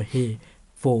mentioned, I'm not here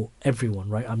for everyone,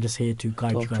 right? I'm just here to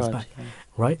guide you guys back,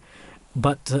 right?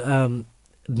 But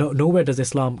nowhere does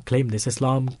Islam claim this.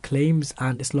 Islam claims,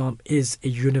 and Islam is a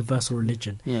universal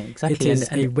religion. Yeah, exactly. It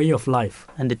is a way of life.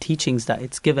 And the teachings that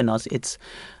it's given us, it's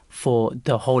for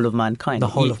the whole of mankind. The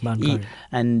whole of mankind.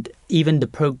 And even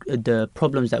the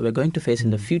problems that we're going to face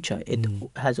in the future, it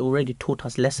has already taught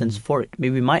us lessons for it.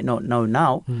 Maybe we might not know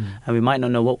now, and we might not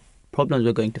know what problems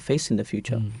we're going to face in the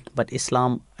future. But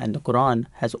Islam and the Quran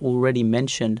has already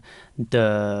mentioned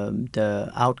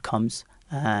the outcomes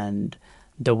and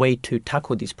the way to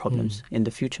tackle these problems in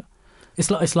the future.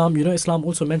 Islam, Islam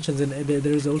also mentions, there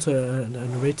is also a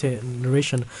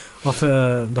narration of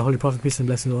the Holy Prophet, peace and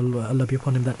blessings of Allah be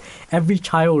upon him, that every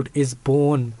child is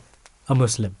born a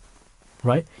Muslim,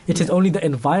 right? It is only the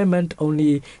environment,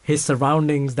 only his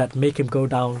surroundings that make him go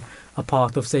down a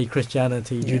path of, say,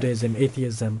 Christianity, Judaism,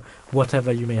 atheism,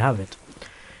 whatever you may have it.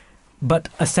 But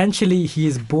essentially, he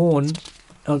is born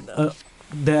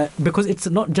because it's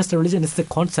not just a religion; it's a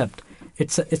concept.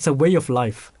 It's a way of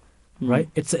life, right?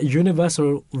 It's a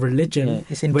universal religion. Yeah,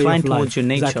 it's inclined towards your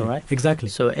nature, right? Exactly.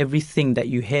 So everything that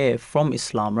you hear from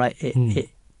Islam, right?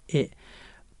 It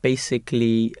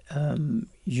basically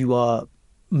you are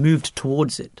moved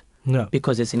towards it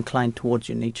because it's inclined towards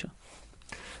your nature.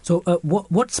 So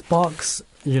what sparks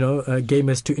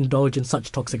gamers to indulge in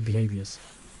such toxic behaviors?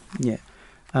 Yeah,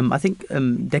 I think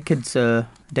decades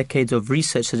of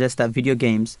research suggest that video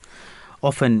games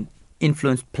often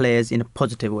influence players in a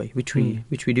positive way, which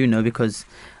we do know, because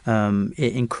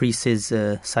it increases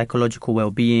psychological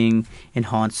well-being,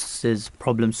 enhances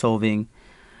problem solving,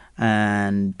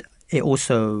 and it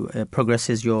also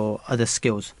progresses your other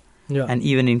skills, and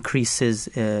even increases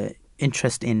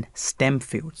interest in STEM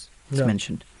fields, as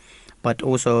mentioned. But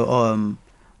also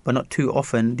but not too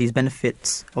often, these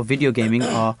benefits of video gaming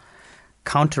are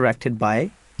counteracted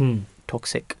by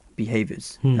toxic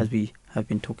behaviors, as we have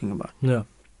been talking about. Yeah.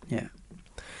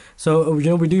 So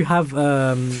we do have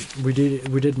we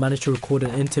did manage to record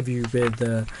an interview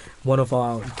with one of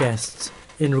our guests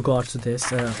in regards to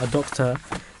this, a doctor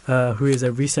who is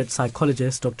a research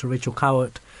psychologist, Dr. Rachel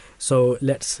Cowart. So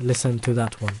let's listen to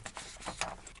that one.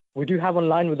 We do have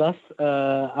online with us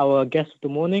our guest of the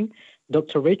morning,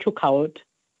 Dr. Rachel Cowart.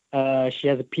 She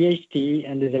has a PhD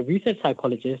and is a research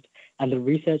psychologist and the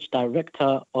research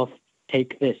director of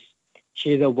Take This.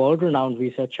 She is a world-renowned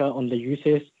researcher on the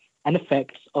uses and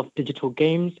effects of digital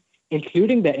games,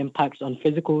 including their impacts on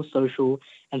physical, social,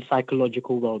 and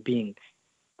psychological well-being.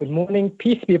 Good morning,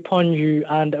 peace be upon you,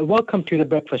 and welcome to The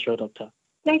Breakfast Show, Doctor.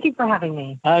 Thank you for having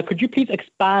me. Could you please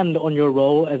expand on your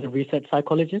role as a research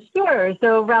psychologist? Sure.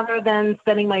 So rather than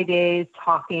spending my days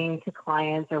talking to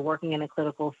clients or working in a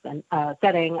clinical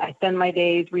setting, I spend my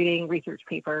days reading research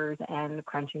papers and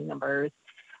crunching numbers.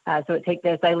 So at Take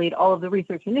This, I lead all of the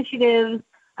research initiatives.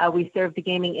 We serve the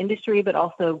gaming industry, but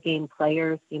also game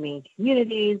players, gaming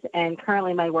communities. And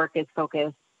currently my work is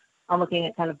focused on looking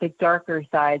at kind of the darker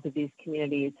sides of these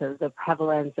communities, so the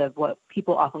prevalence of what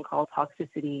people often call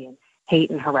toxicity and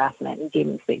hate and harassment in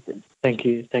gaming spaces. Thank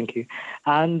you.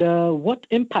 And what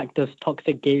impact does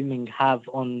toxic gaming have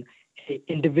on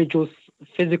individuals'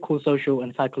 physical, social,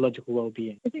 and psychological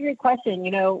well-being? It's a great question.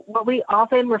 What we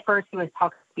often refer to as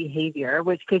toxic behavior,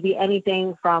 which could be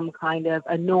anything from kind of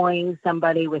annoying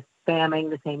somebody with spamming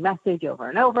the same message over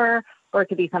and over, or it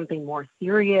could be something more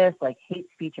serious like hate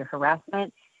speech or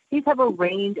harassment. These have a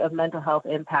range of mental health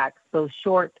impacts, both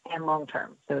short and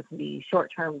long-term. So it can be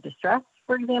short-term distress,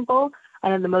 for example,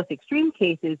 and in the most extreme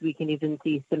cases, we can even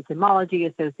see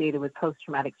symptomology associated with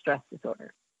post-traumatic stress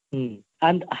disorder.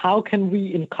 And how can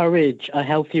we encourage a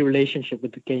healthy relationship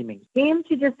with the gaming? Games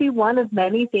should just be one of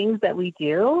many things that we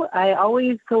do. I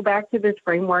always go back to this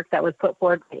framework that was put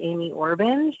forward by Amy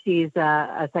Orban. She's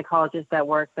a psychologist that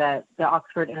works at the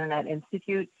Oxford Internet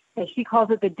Institute, and she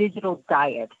calls it the digital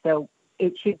diet. So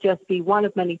it should just be one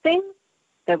of many things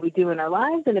that we do in our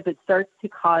lives, and if it starts to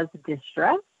cause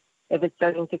distress, if it's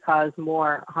starting to cause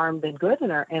more harm than good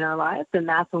in our lives, then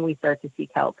that's when we start to seek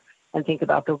help and think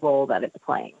about the role that it's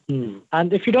playing.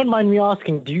 And if you don't mind me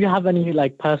asking, do you have any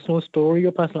personal story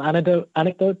or personal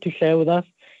anecdote to share with us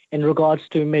in regards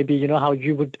to maybe, how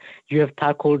you have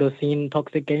tackled or seen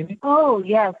toxic gaming? Oh,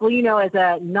 yes. Well, as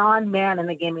a non-man in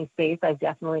the gaming space, I've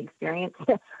definitely experienced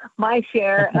my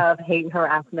share of hate and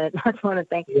harassment. That's one of the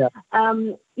things. Yeah.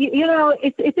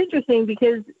 It's interesting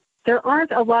because there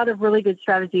aren't a lot of really good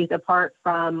strategies apart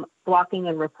from blocking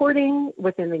and reporting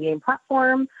within the game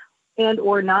platform, and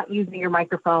or not using your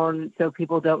microphone so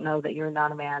people don't know that you're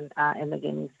not a man in the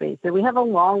gaming space. So we have a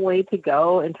long way to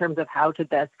go in terms of how to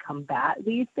best combat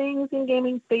these things in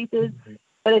gaming spaces.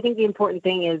 But I think the important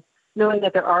thing is knowing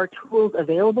that there are tools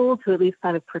available to at least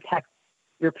kind of protect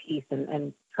your peace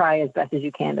and try as best as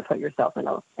you can to put yourself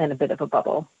in a bit of a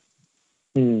bubble.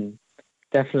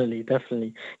 Definitely. This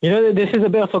is a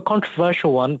bit of a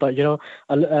controversial one, but,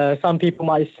 some people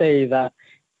might say that,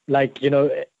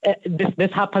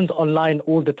 this happens online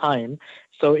all the time.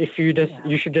 So if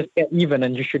you should just get even,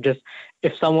 and you should just,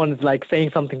 if someone's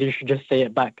saying something, you should just say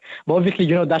it back. But obviously,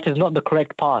 that is not the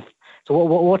correct path. So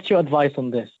what's your advice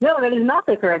on this? No, that is not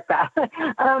the correct path.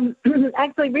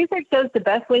 Actually, research shows the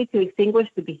best way to extinguish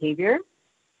the behavior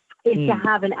is to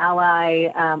have an ally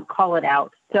call it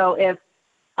out. So if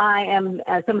I am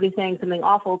somebody saying something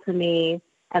awful to me,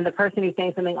 and the person who's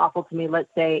saying something awful to me,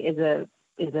 let's say, is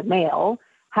a male,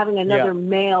 having another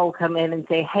male come in and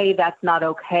say, hey, that's not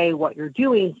okay, what you're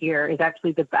doing here, is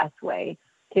actually the best way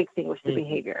to extinguish the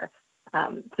behavior.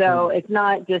 So it's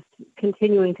not just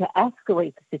continuing to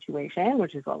escalate the situation,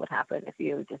 which is what would happen if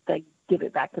you just give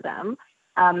it back to them.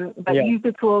 But use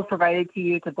the tools provided to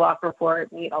you to block,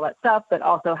 report, meet, all that stuff, but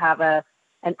also have an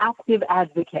active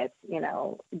advocate,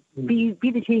 be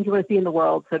the change you want to see in the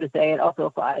world, so to say. It also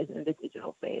applies in the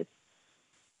digital space.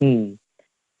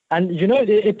 And,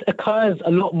 it occurs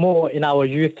a lot more in our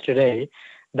youth today,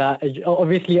 that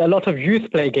obviously a lot of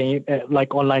youth play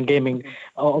online gaming,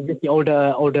 obviously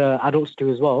older adults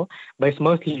do as well, but it's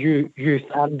mostly youth.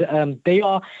 And they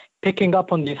are picking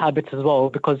up on these habits as well,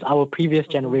 because our previous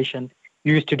generation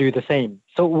used to do the same.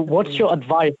 So what's your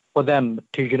advice for them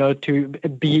to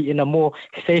be in a more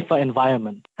safer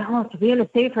environment? Oh, to be in a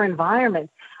safer environment.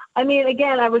 I mean,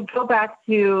 again, I would go back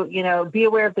to, be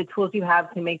aware of the tools you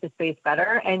have to make the space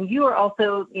better. And you are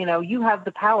also, you have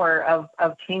the power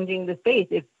of changing the space.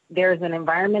 If there's an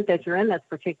environment that you're in that's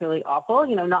particularly awful,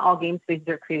 not all game spaces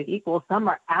are created equal. Some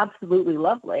are absolutely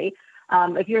lovely.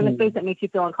 If you're in a space that makes you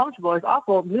feel uncomfortable or is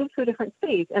awful, move to a different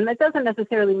space. And that doesn't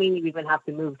necessarily mean you even have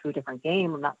to move to a different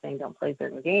game. I'm not saying don't play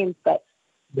certain games, but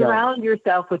surround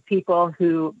yourself with people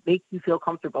who make you feel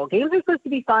comfortable. Games are supposed to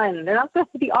be fun. They're not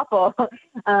supposed to be awful.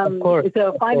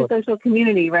 So find a social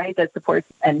community, right, that supports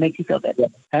and makes you feel good. Yeah.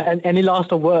 And any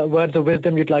last words of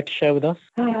wisdom you'd like to share with us?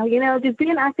 Just be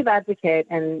an active advocate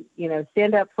and,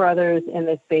 stand up for others in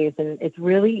this space. And it's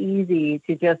really easy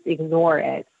to just ignore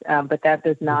it, but that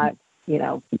does not,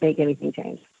 make anything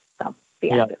change. So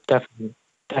be active.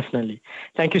 Definitely.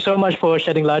 Thank you so much for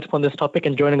shedding light upon this topic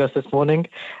and joining us this morning.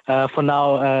 For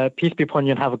now, peace be upon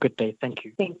you and have a good day. Thank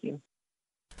you. Thank you.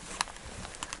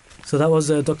 So that was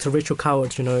Dr. Rachel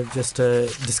Cowart, just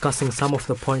discussing some of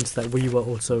the points that we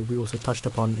also touched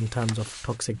upon in terms of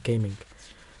toxic gaming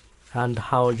and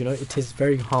how, it is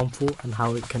very harmful and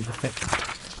how it can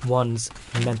affect one's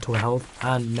mental health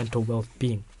and mental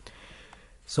well-being.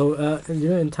 So,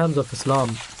 in terms of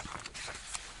Islam,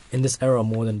 in this era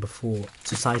more than before,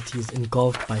 society is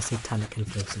engulfed by satanic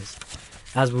influences.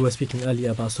 As we were speaking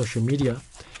earlier about social media,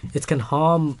 it can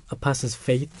harm a person's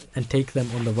faith and take them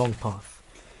on the wrong path.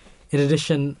 In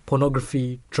addition,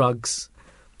 pornography, drugs,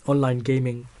 online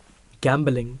gaming,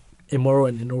 gambling, immoral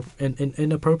and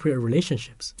inappropriate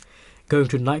relationships, going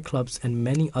to nightclubs and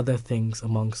many other things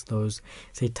amongst those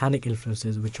satanic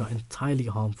influences which are entirely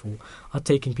harmful are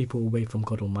taking people away from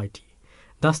God Almighty.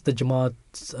 Thus, the Jamaat,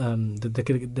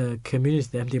 the community,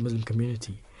 the Ahmadi Muslim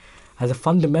community, has a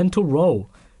fundamental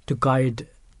role to guide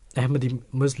Ahmadi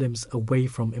Muslims away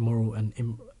from immoral and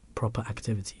improper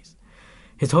activities.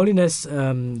 His Holiness,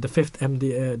 the fifth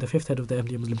head of the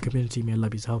Ahmadi Muslim community, may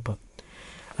Allah be his helper,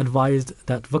 advised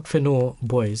that Waqf-e-Noor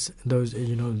boys, those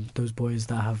boys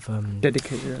that have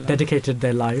dedicated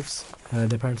their lives,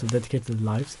 their parents have dedicated their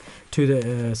lives to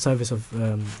the service of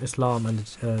Islam and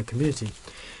its community,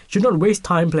 should not waste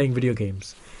time playing video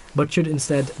games, but should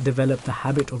instead develop the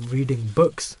habit of reading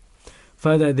books.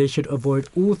 Further, they should avoid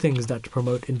all things that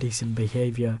promote indecent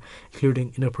behavior,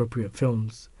 including inappropriate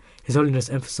films. His Holiness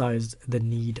emphasized the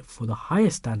need for the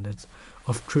highest standards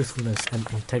of truthfulness and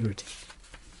integrity.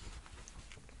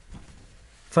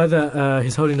 Further,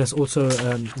 His Holiness also,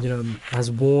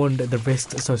 has warned the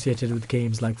risks associated with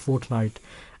games like Fortnite,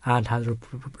 and has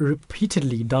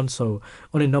repeatedly done so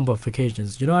on a number of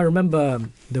occasions. I remember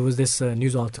there was this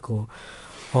news article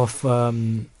of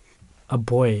a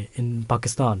boy in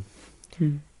Pakistan.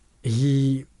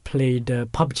 He played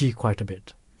PUBG quite a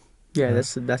bit. Yeah,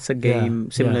 that's a game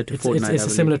similar to Fortnite.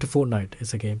 It's similar to Fortnite.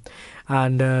 It's a game,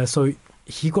 and so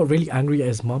he got really angry at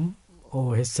his mum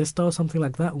or his sister or something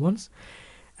like that once,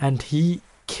 and he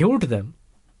killed them.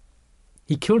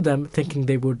 He killed them thinking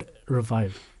they would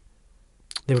revive.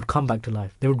 They would come back to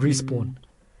life. They would respawn.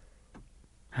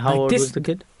 How old was the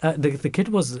kid? The kid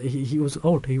was he was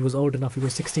old. He was old enough. He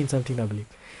was 16, 17, I believe.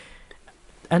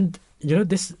 And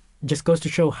this just goes to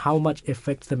show how much it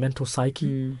affects the mental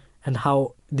psyche and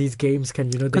how these games can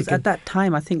because at that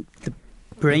time I think the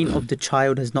brain of the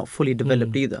child has not fully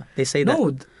developed either. They say that.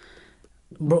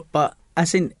 No, but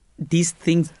as in these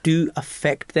things do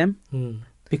affect them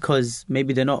because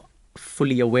maybe they're not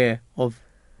fully aware of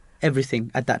everything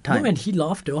at that time. No, and he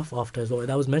laughed it off after as well.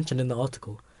 That was mentioned in the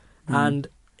article. And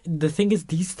the thing is,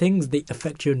 these things, they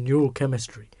affect your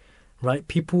neurochemistry, right?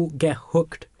 People get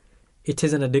hooked. It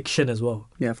is an addiction as well.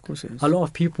 Yeah, of course it is. A lot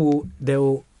of people,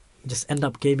 they'll just end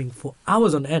up gaming for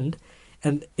hours on end,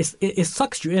 and it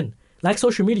sucks you in. Like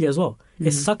social media as well.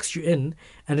 It sucks you in,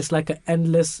 and it's like an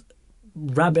endless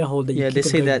rabbit hole that you keep they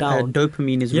say that down.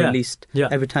 Dopamine is released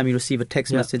every time you receive a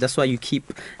text message. That's why you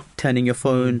keep turning your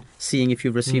phone, seeing if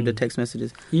you've received the text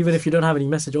messages. Even if you don't have any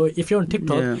message, or if you're on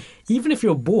TikTok, even if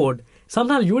you're bored,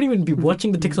 sometimes you won't even be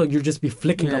watching the TikTok, you'll just be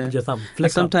flicking up with your thumb.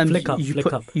 Sometimes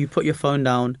you put your phone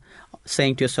down,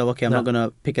 saying to yourself, okay, I'm not going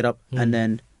to pick it up, and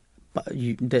then but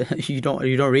you don't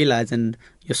realize, and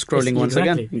you're scrolling once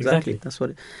again. Exactly. That's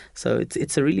what. So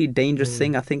it's a really dangerous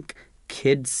thing. I think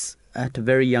kids at a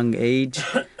very young age,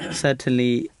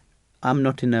 certainly,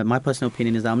 my personal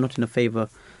opinion is that I'm not in a favour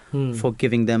for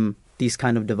giving them these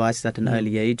kind of devices at an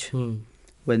early age.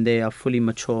 When they are fully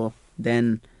mature,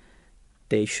 then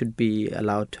they should be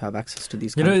allowed to have access to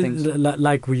these kind of things.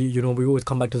 Like we always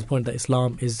come back to this point that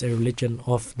Islam is a religion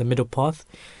of the middle path.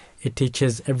 It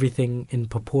teaches everything in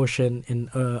proportion, in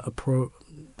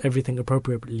everything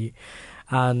appropriately.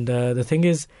 And the thing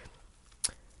is,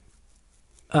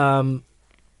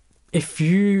 if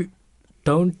you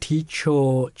don't teach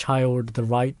your child the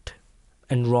right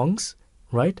and wrongs,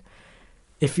 right?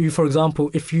 If you, for example,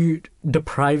 if you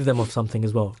deprive them of something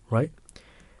as well, right?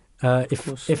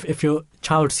 If your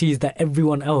child sees that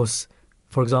everyone else,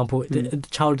 for example, the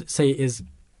child, say, is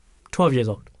 12 years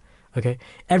old. Okay,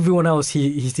 everyone else,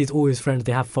 he sees all his friends,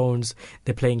 they have phones,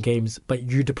 they're playing games, but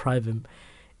you deprive him.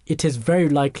 It is very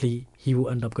likely he will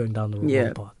end up going down the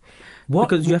wrong path.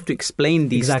 Because you have to explain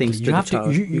these things to the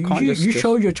child. You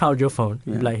show your child your phone.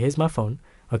 Yeah. Like, here's my phone.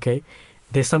 Okay,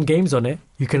 there's some games on it.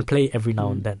 You can play every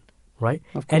now and then, right?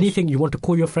 Anything you want to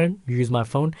call your friend, you use my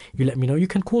phone. You let me know. You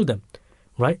can call them,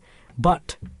 right?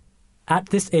 But at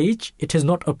this age, it is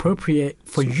not appropriate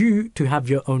for you to have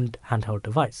your own handheld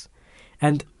device,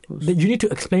 and you need to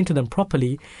explain to them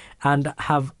properly, and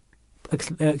have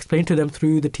explain to them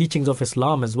through the teachings of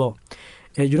Islam as well.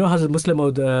 You know, Hazrat Muslim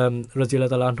Maud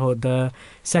Radhiyallahu anhu, the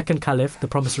second caliph, the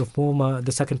promised reformer,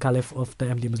 the second caliph of the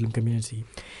Ahmadi Muslim community,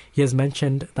 he has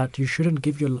mentioned that you shouldn't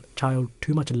give your child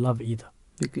too much love either.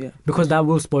 Yeah. Because that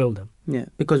will spoil them. Yeah,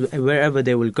 because wherever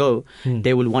they will go,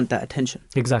 they will want that attention.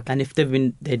 Exactly. And if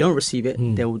they don't receive it,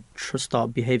 they will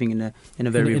start behaving in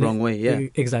a very wrong way. Yeah.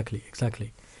 Exactly.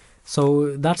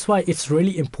 So that's why it's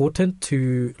really important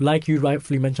to, like you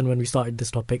rightfully mentioned when we started this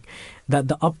topic, that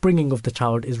the upbringing of the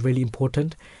child is really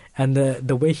important, and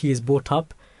the way he is brought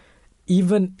up,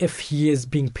 even if he is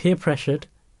being peer pressured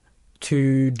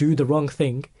to do the wrong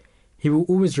thing, he will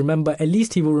always remember, at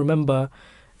least he will remember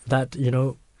that, you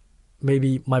know,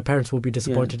 maybe my parents will be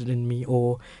disappointed in me,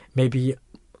 or maybe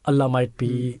Allah might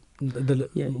be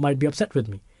might be upset with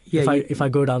me. Yeah, if I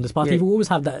go down this path, you will always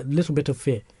have that little bit of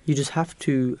fear. You just have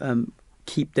to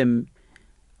keep them.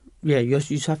 Yeah, you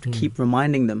just have to keep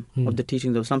reminding them of the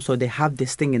teachings of Islam, so they have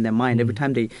this thing in their mind. Every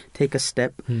time they take a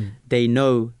step, they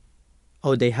know,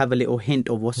 or they have a little hint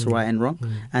of what's right and wrong.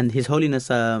 And His Holiness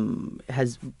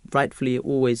has rightfully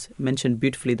always mentioned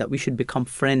beautifully that we should become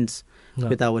friends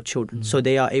with our children, so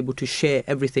they are able to share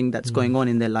everything that's going on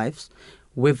in their lives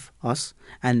with us.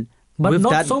 But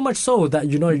not so much so that,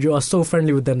 you know, you are so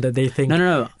friendly with them that they think...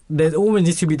 No. There always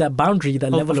needs to be that boundary,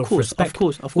 that level of respect. Of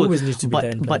course. Always needs to be there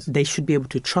in place. But they should be able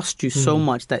to trust you so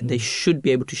much that they should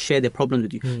be able to share their problems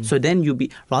with you. So then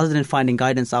rather than finding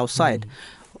guidance outside,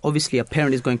 obviously a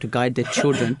parent is going to guide their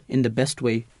children in the best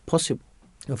way possible.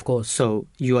 Of course. So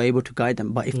you are able to guide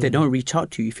them. But if they don't reach out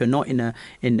to you, if you're not in a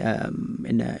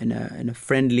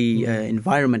friendly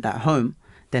environment at home,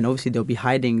 then obviously they'll be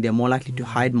hiding. They're more likely to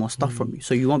hide more stuff from you.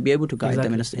 So you won't be able to guide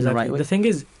them in the right way. The thing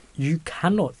is, you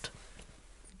cannot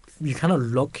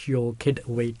lock your kid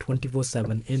away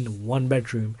 24/7 in one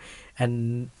bedroom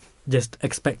and just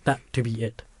expect that to be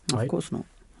it. Right? Of course not.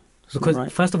 Because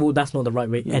first of all, that's not the right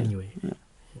way anyway. Yeah.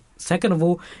 Second of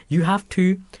all, you have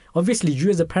to, obviously you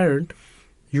as a parent,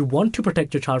 you want to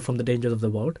protect your child from the dangers of the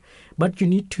world, but you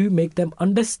need to make them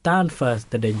understand first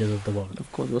the dangers of the world. Of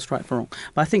course, what's right for wrong.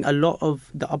 But I think a lot of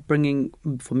the upbringing,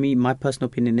 for me, my personal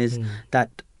opinion is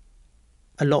that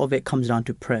a lot of it comes down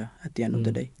to prayer at the end of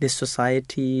the day. This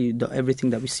society,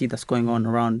 everything that we see that's going on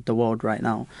around the world right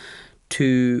now,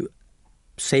 to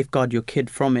safeguard your kid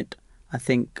from it, I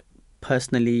think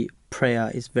personally prayer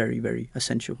is very, very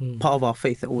essential. Part of our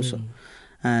faith also.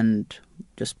 And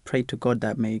just pray to God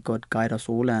that may God guide us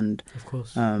all and of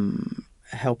course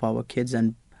help our kids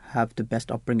and have the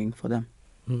best upbringing for them.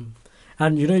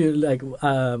 And you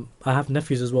know, I have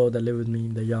nephews as well that live with me.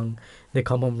 They're young. They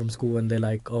come home from school and they're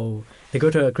like, they go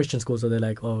to a Christian school, so they're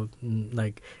like,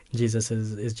 like Jesus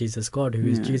is Jesus God? Who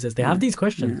is Jesus? They have these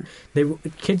questions.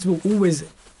 Kids will always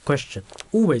question.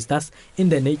 Always. That's in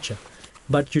their nature.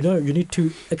 But you know, you need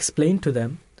to explain to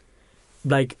them,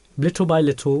 like, little by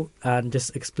little, and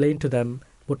just explain to them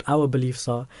what our beliefs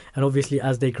are. And obviously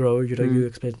as they grow, you know, you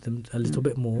explain to them a little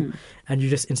bit more, and you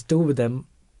just instill with them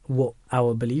what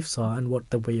our beliefs are and what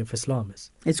the way of Islam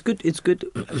is. It's good.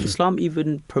 Islam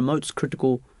even promotes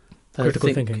critical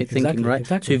thinking, exactly, right?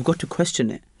 Exactly. So you've got to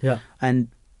question it. Yeah. And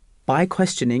by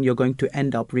questioning, you're going to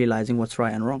end up realizing what's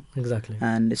right and wrong. Exactly.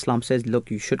 And Islam says,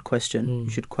 look, you should question. You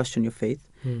should question your faith.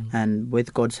 And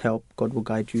with God's help, God will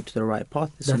guide you to the right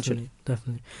path, essentially.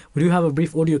 Definitely. We do have a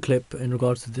brief audio clip in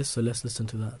regards to this, so let's listen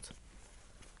to that.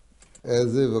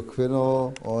 As a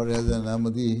Waqfino or as an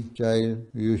Ahmadi child,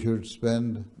 you should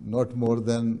spend not more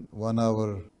than 1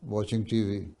 hour watching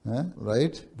TV,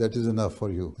 right? That is enough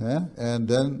for you. And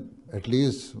then at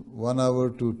least 1 hour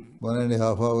to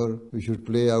 1.5 hours we should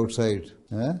play outside.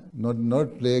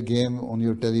 Not play a game on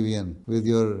your television with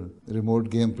your remote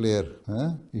game player.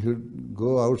 You should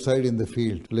go outside in the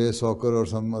field, play soccer or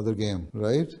some other game,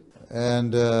 right?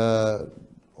 And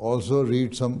also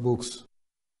read some books.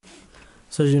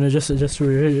 So, you know, just to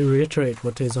reiterate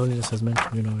what His Holiness has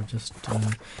mentioned, you know, just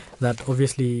that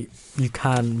obviously you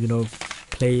can, you know,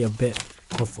 play a bit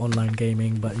of online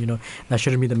gaming, but that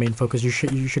shouldn't be the main focus. You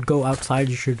should go outside,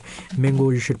 you should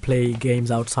mingle, you should play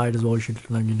games outside as well. You should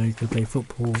you can play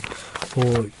football,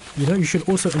 or you should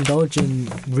also indulge in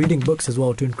reading books as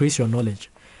well to increase your knowledge,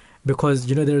 because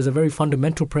there is a very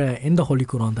fundamental prayer in the Holy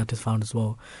Quran that is found as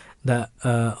well, that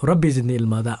Rabbi zidni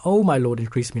ilma, that oh my Lord,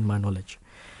 increase me in my knowledge.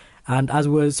 And as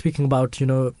we're speaking about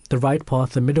the right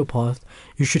path, the middle path,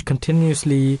 you should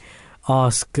continuously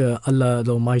ask Allah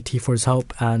the Almighty for His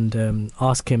help and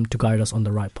ask Him to guide us on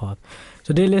the right path.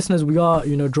 So, dear listeners, we are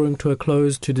drawing to a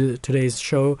close to today's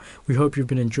show. We hope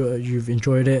you've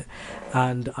enjoyed it,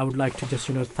 and I would like to just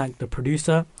thank the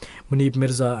producer Munib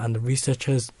Mirza and the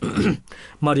researchers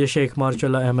Maria Sheikh,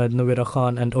 Marjala Ahmed, Nawira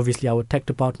Khan, and obviously our tech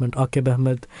department Aqib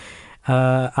Ahmed.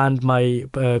 And my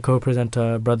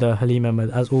co-presenter, brother Halim Ahmed.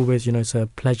 As always, it's a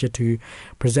pleasure to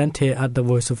present here at the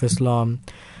Voice of Islam.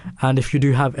 And if you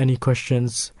do have any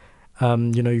questions,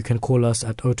 you can call us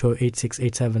at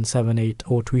 02868778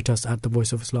 or tweet us at the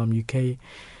Voice of Islam UK.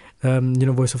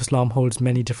 Voice of Islam holds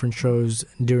many different shows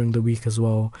during the week as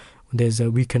well. There's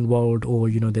a Weekend World, or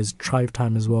there's Drive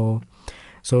Time as well.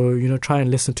 So try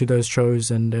and listen to those shows,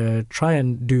 and try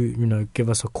and do give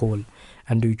us a call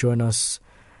and do join us.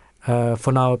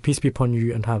 For now, peace be upon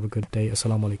you and have a good day.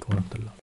 Assalamu alaikum wa rahmatullah.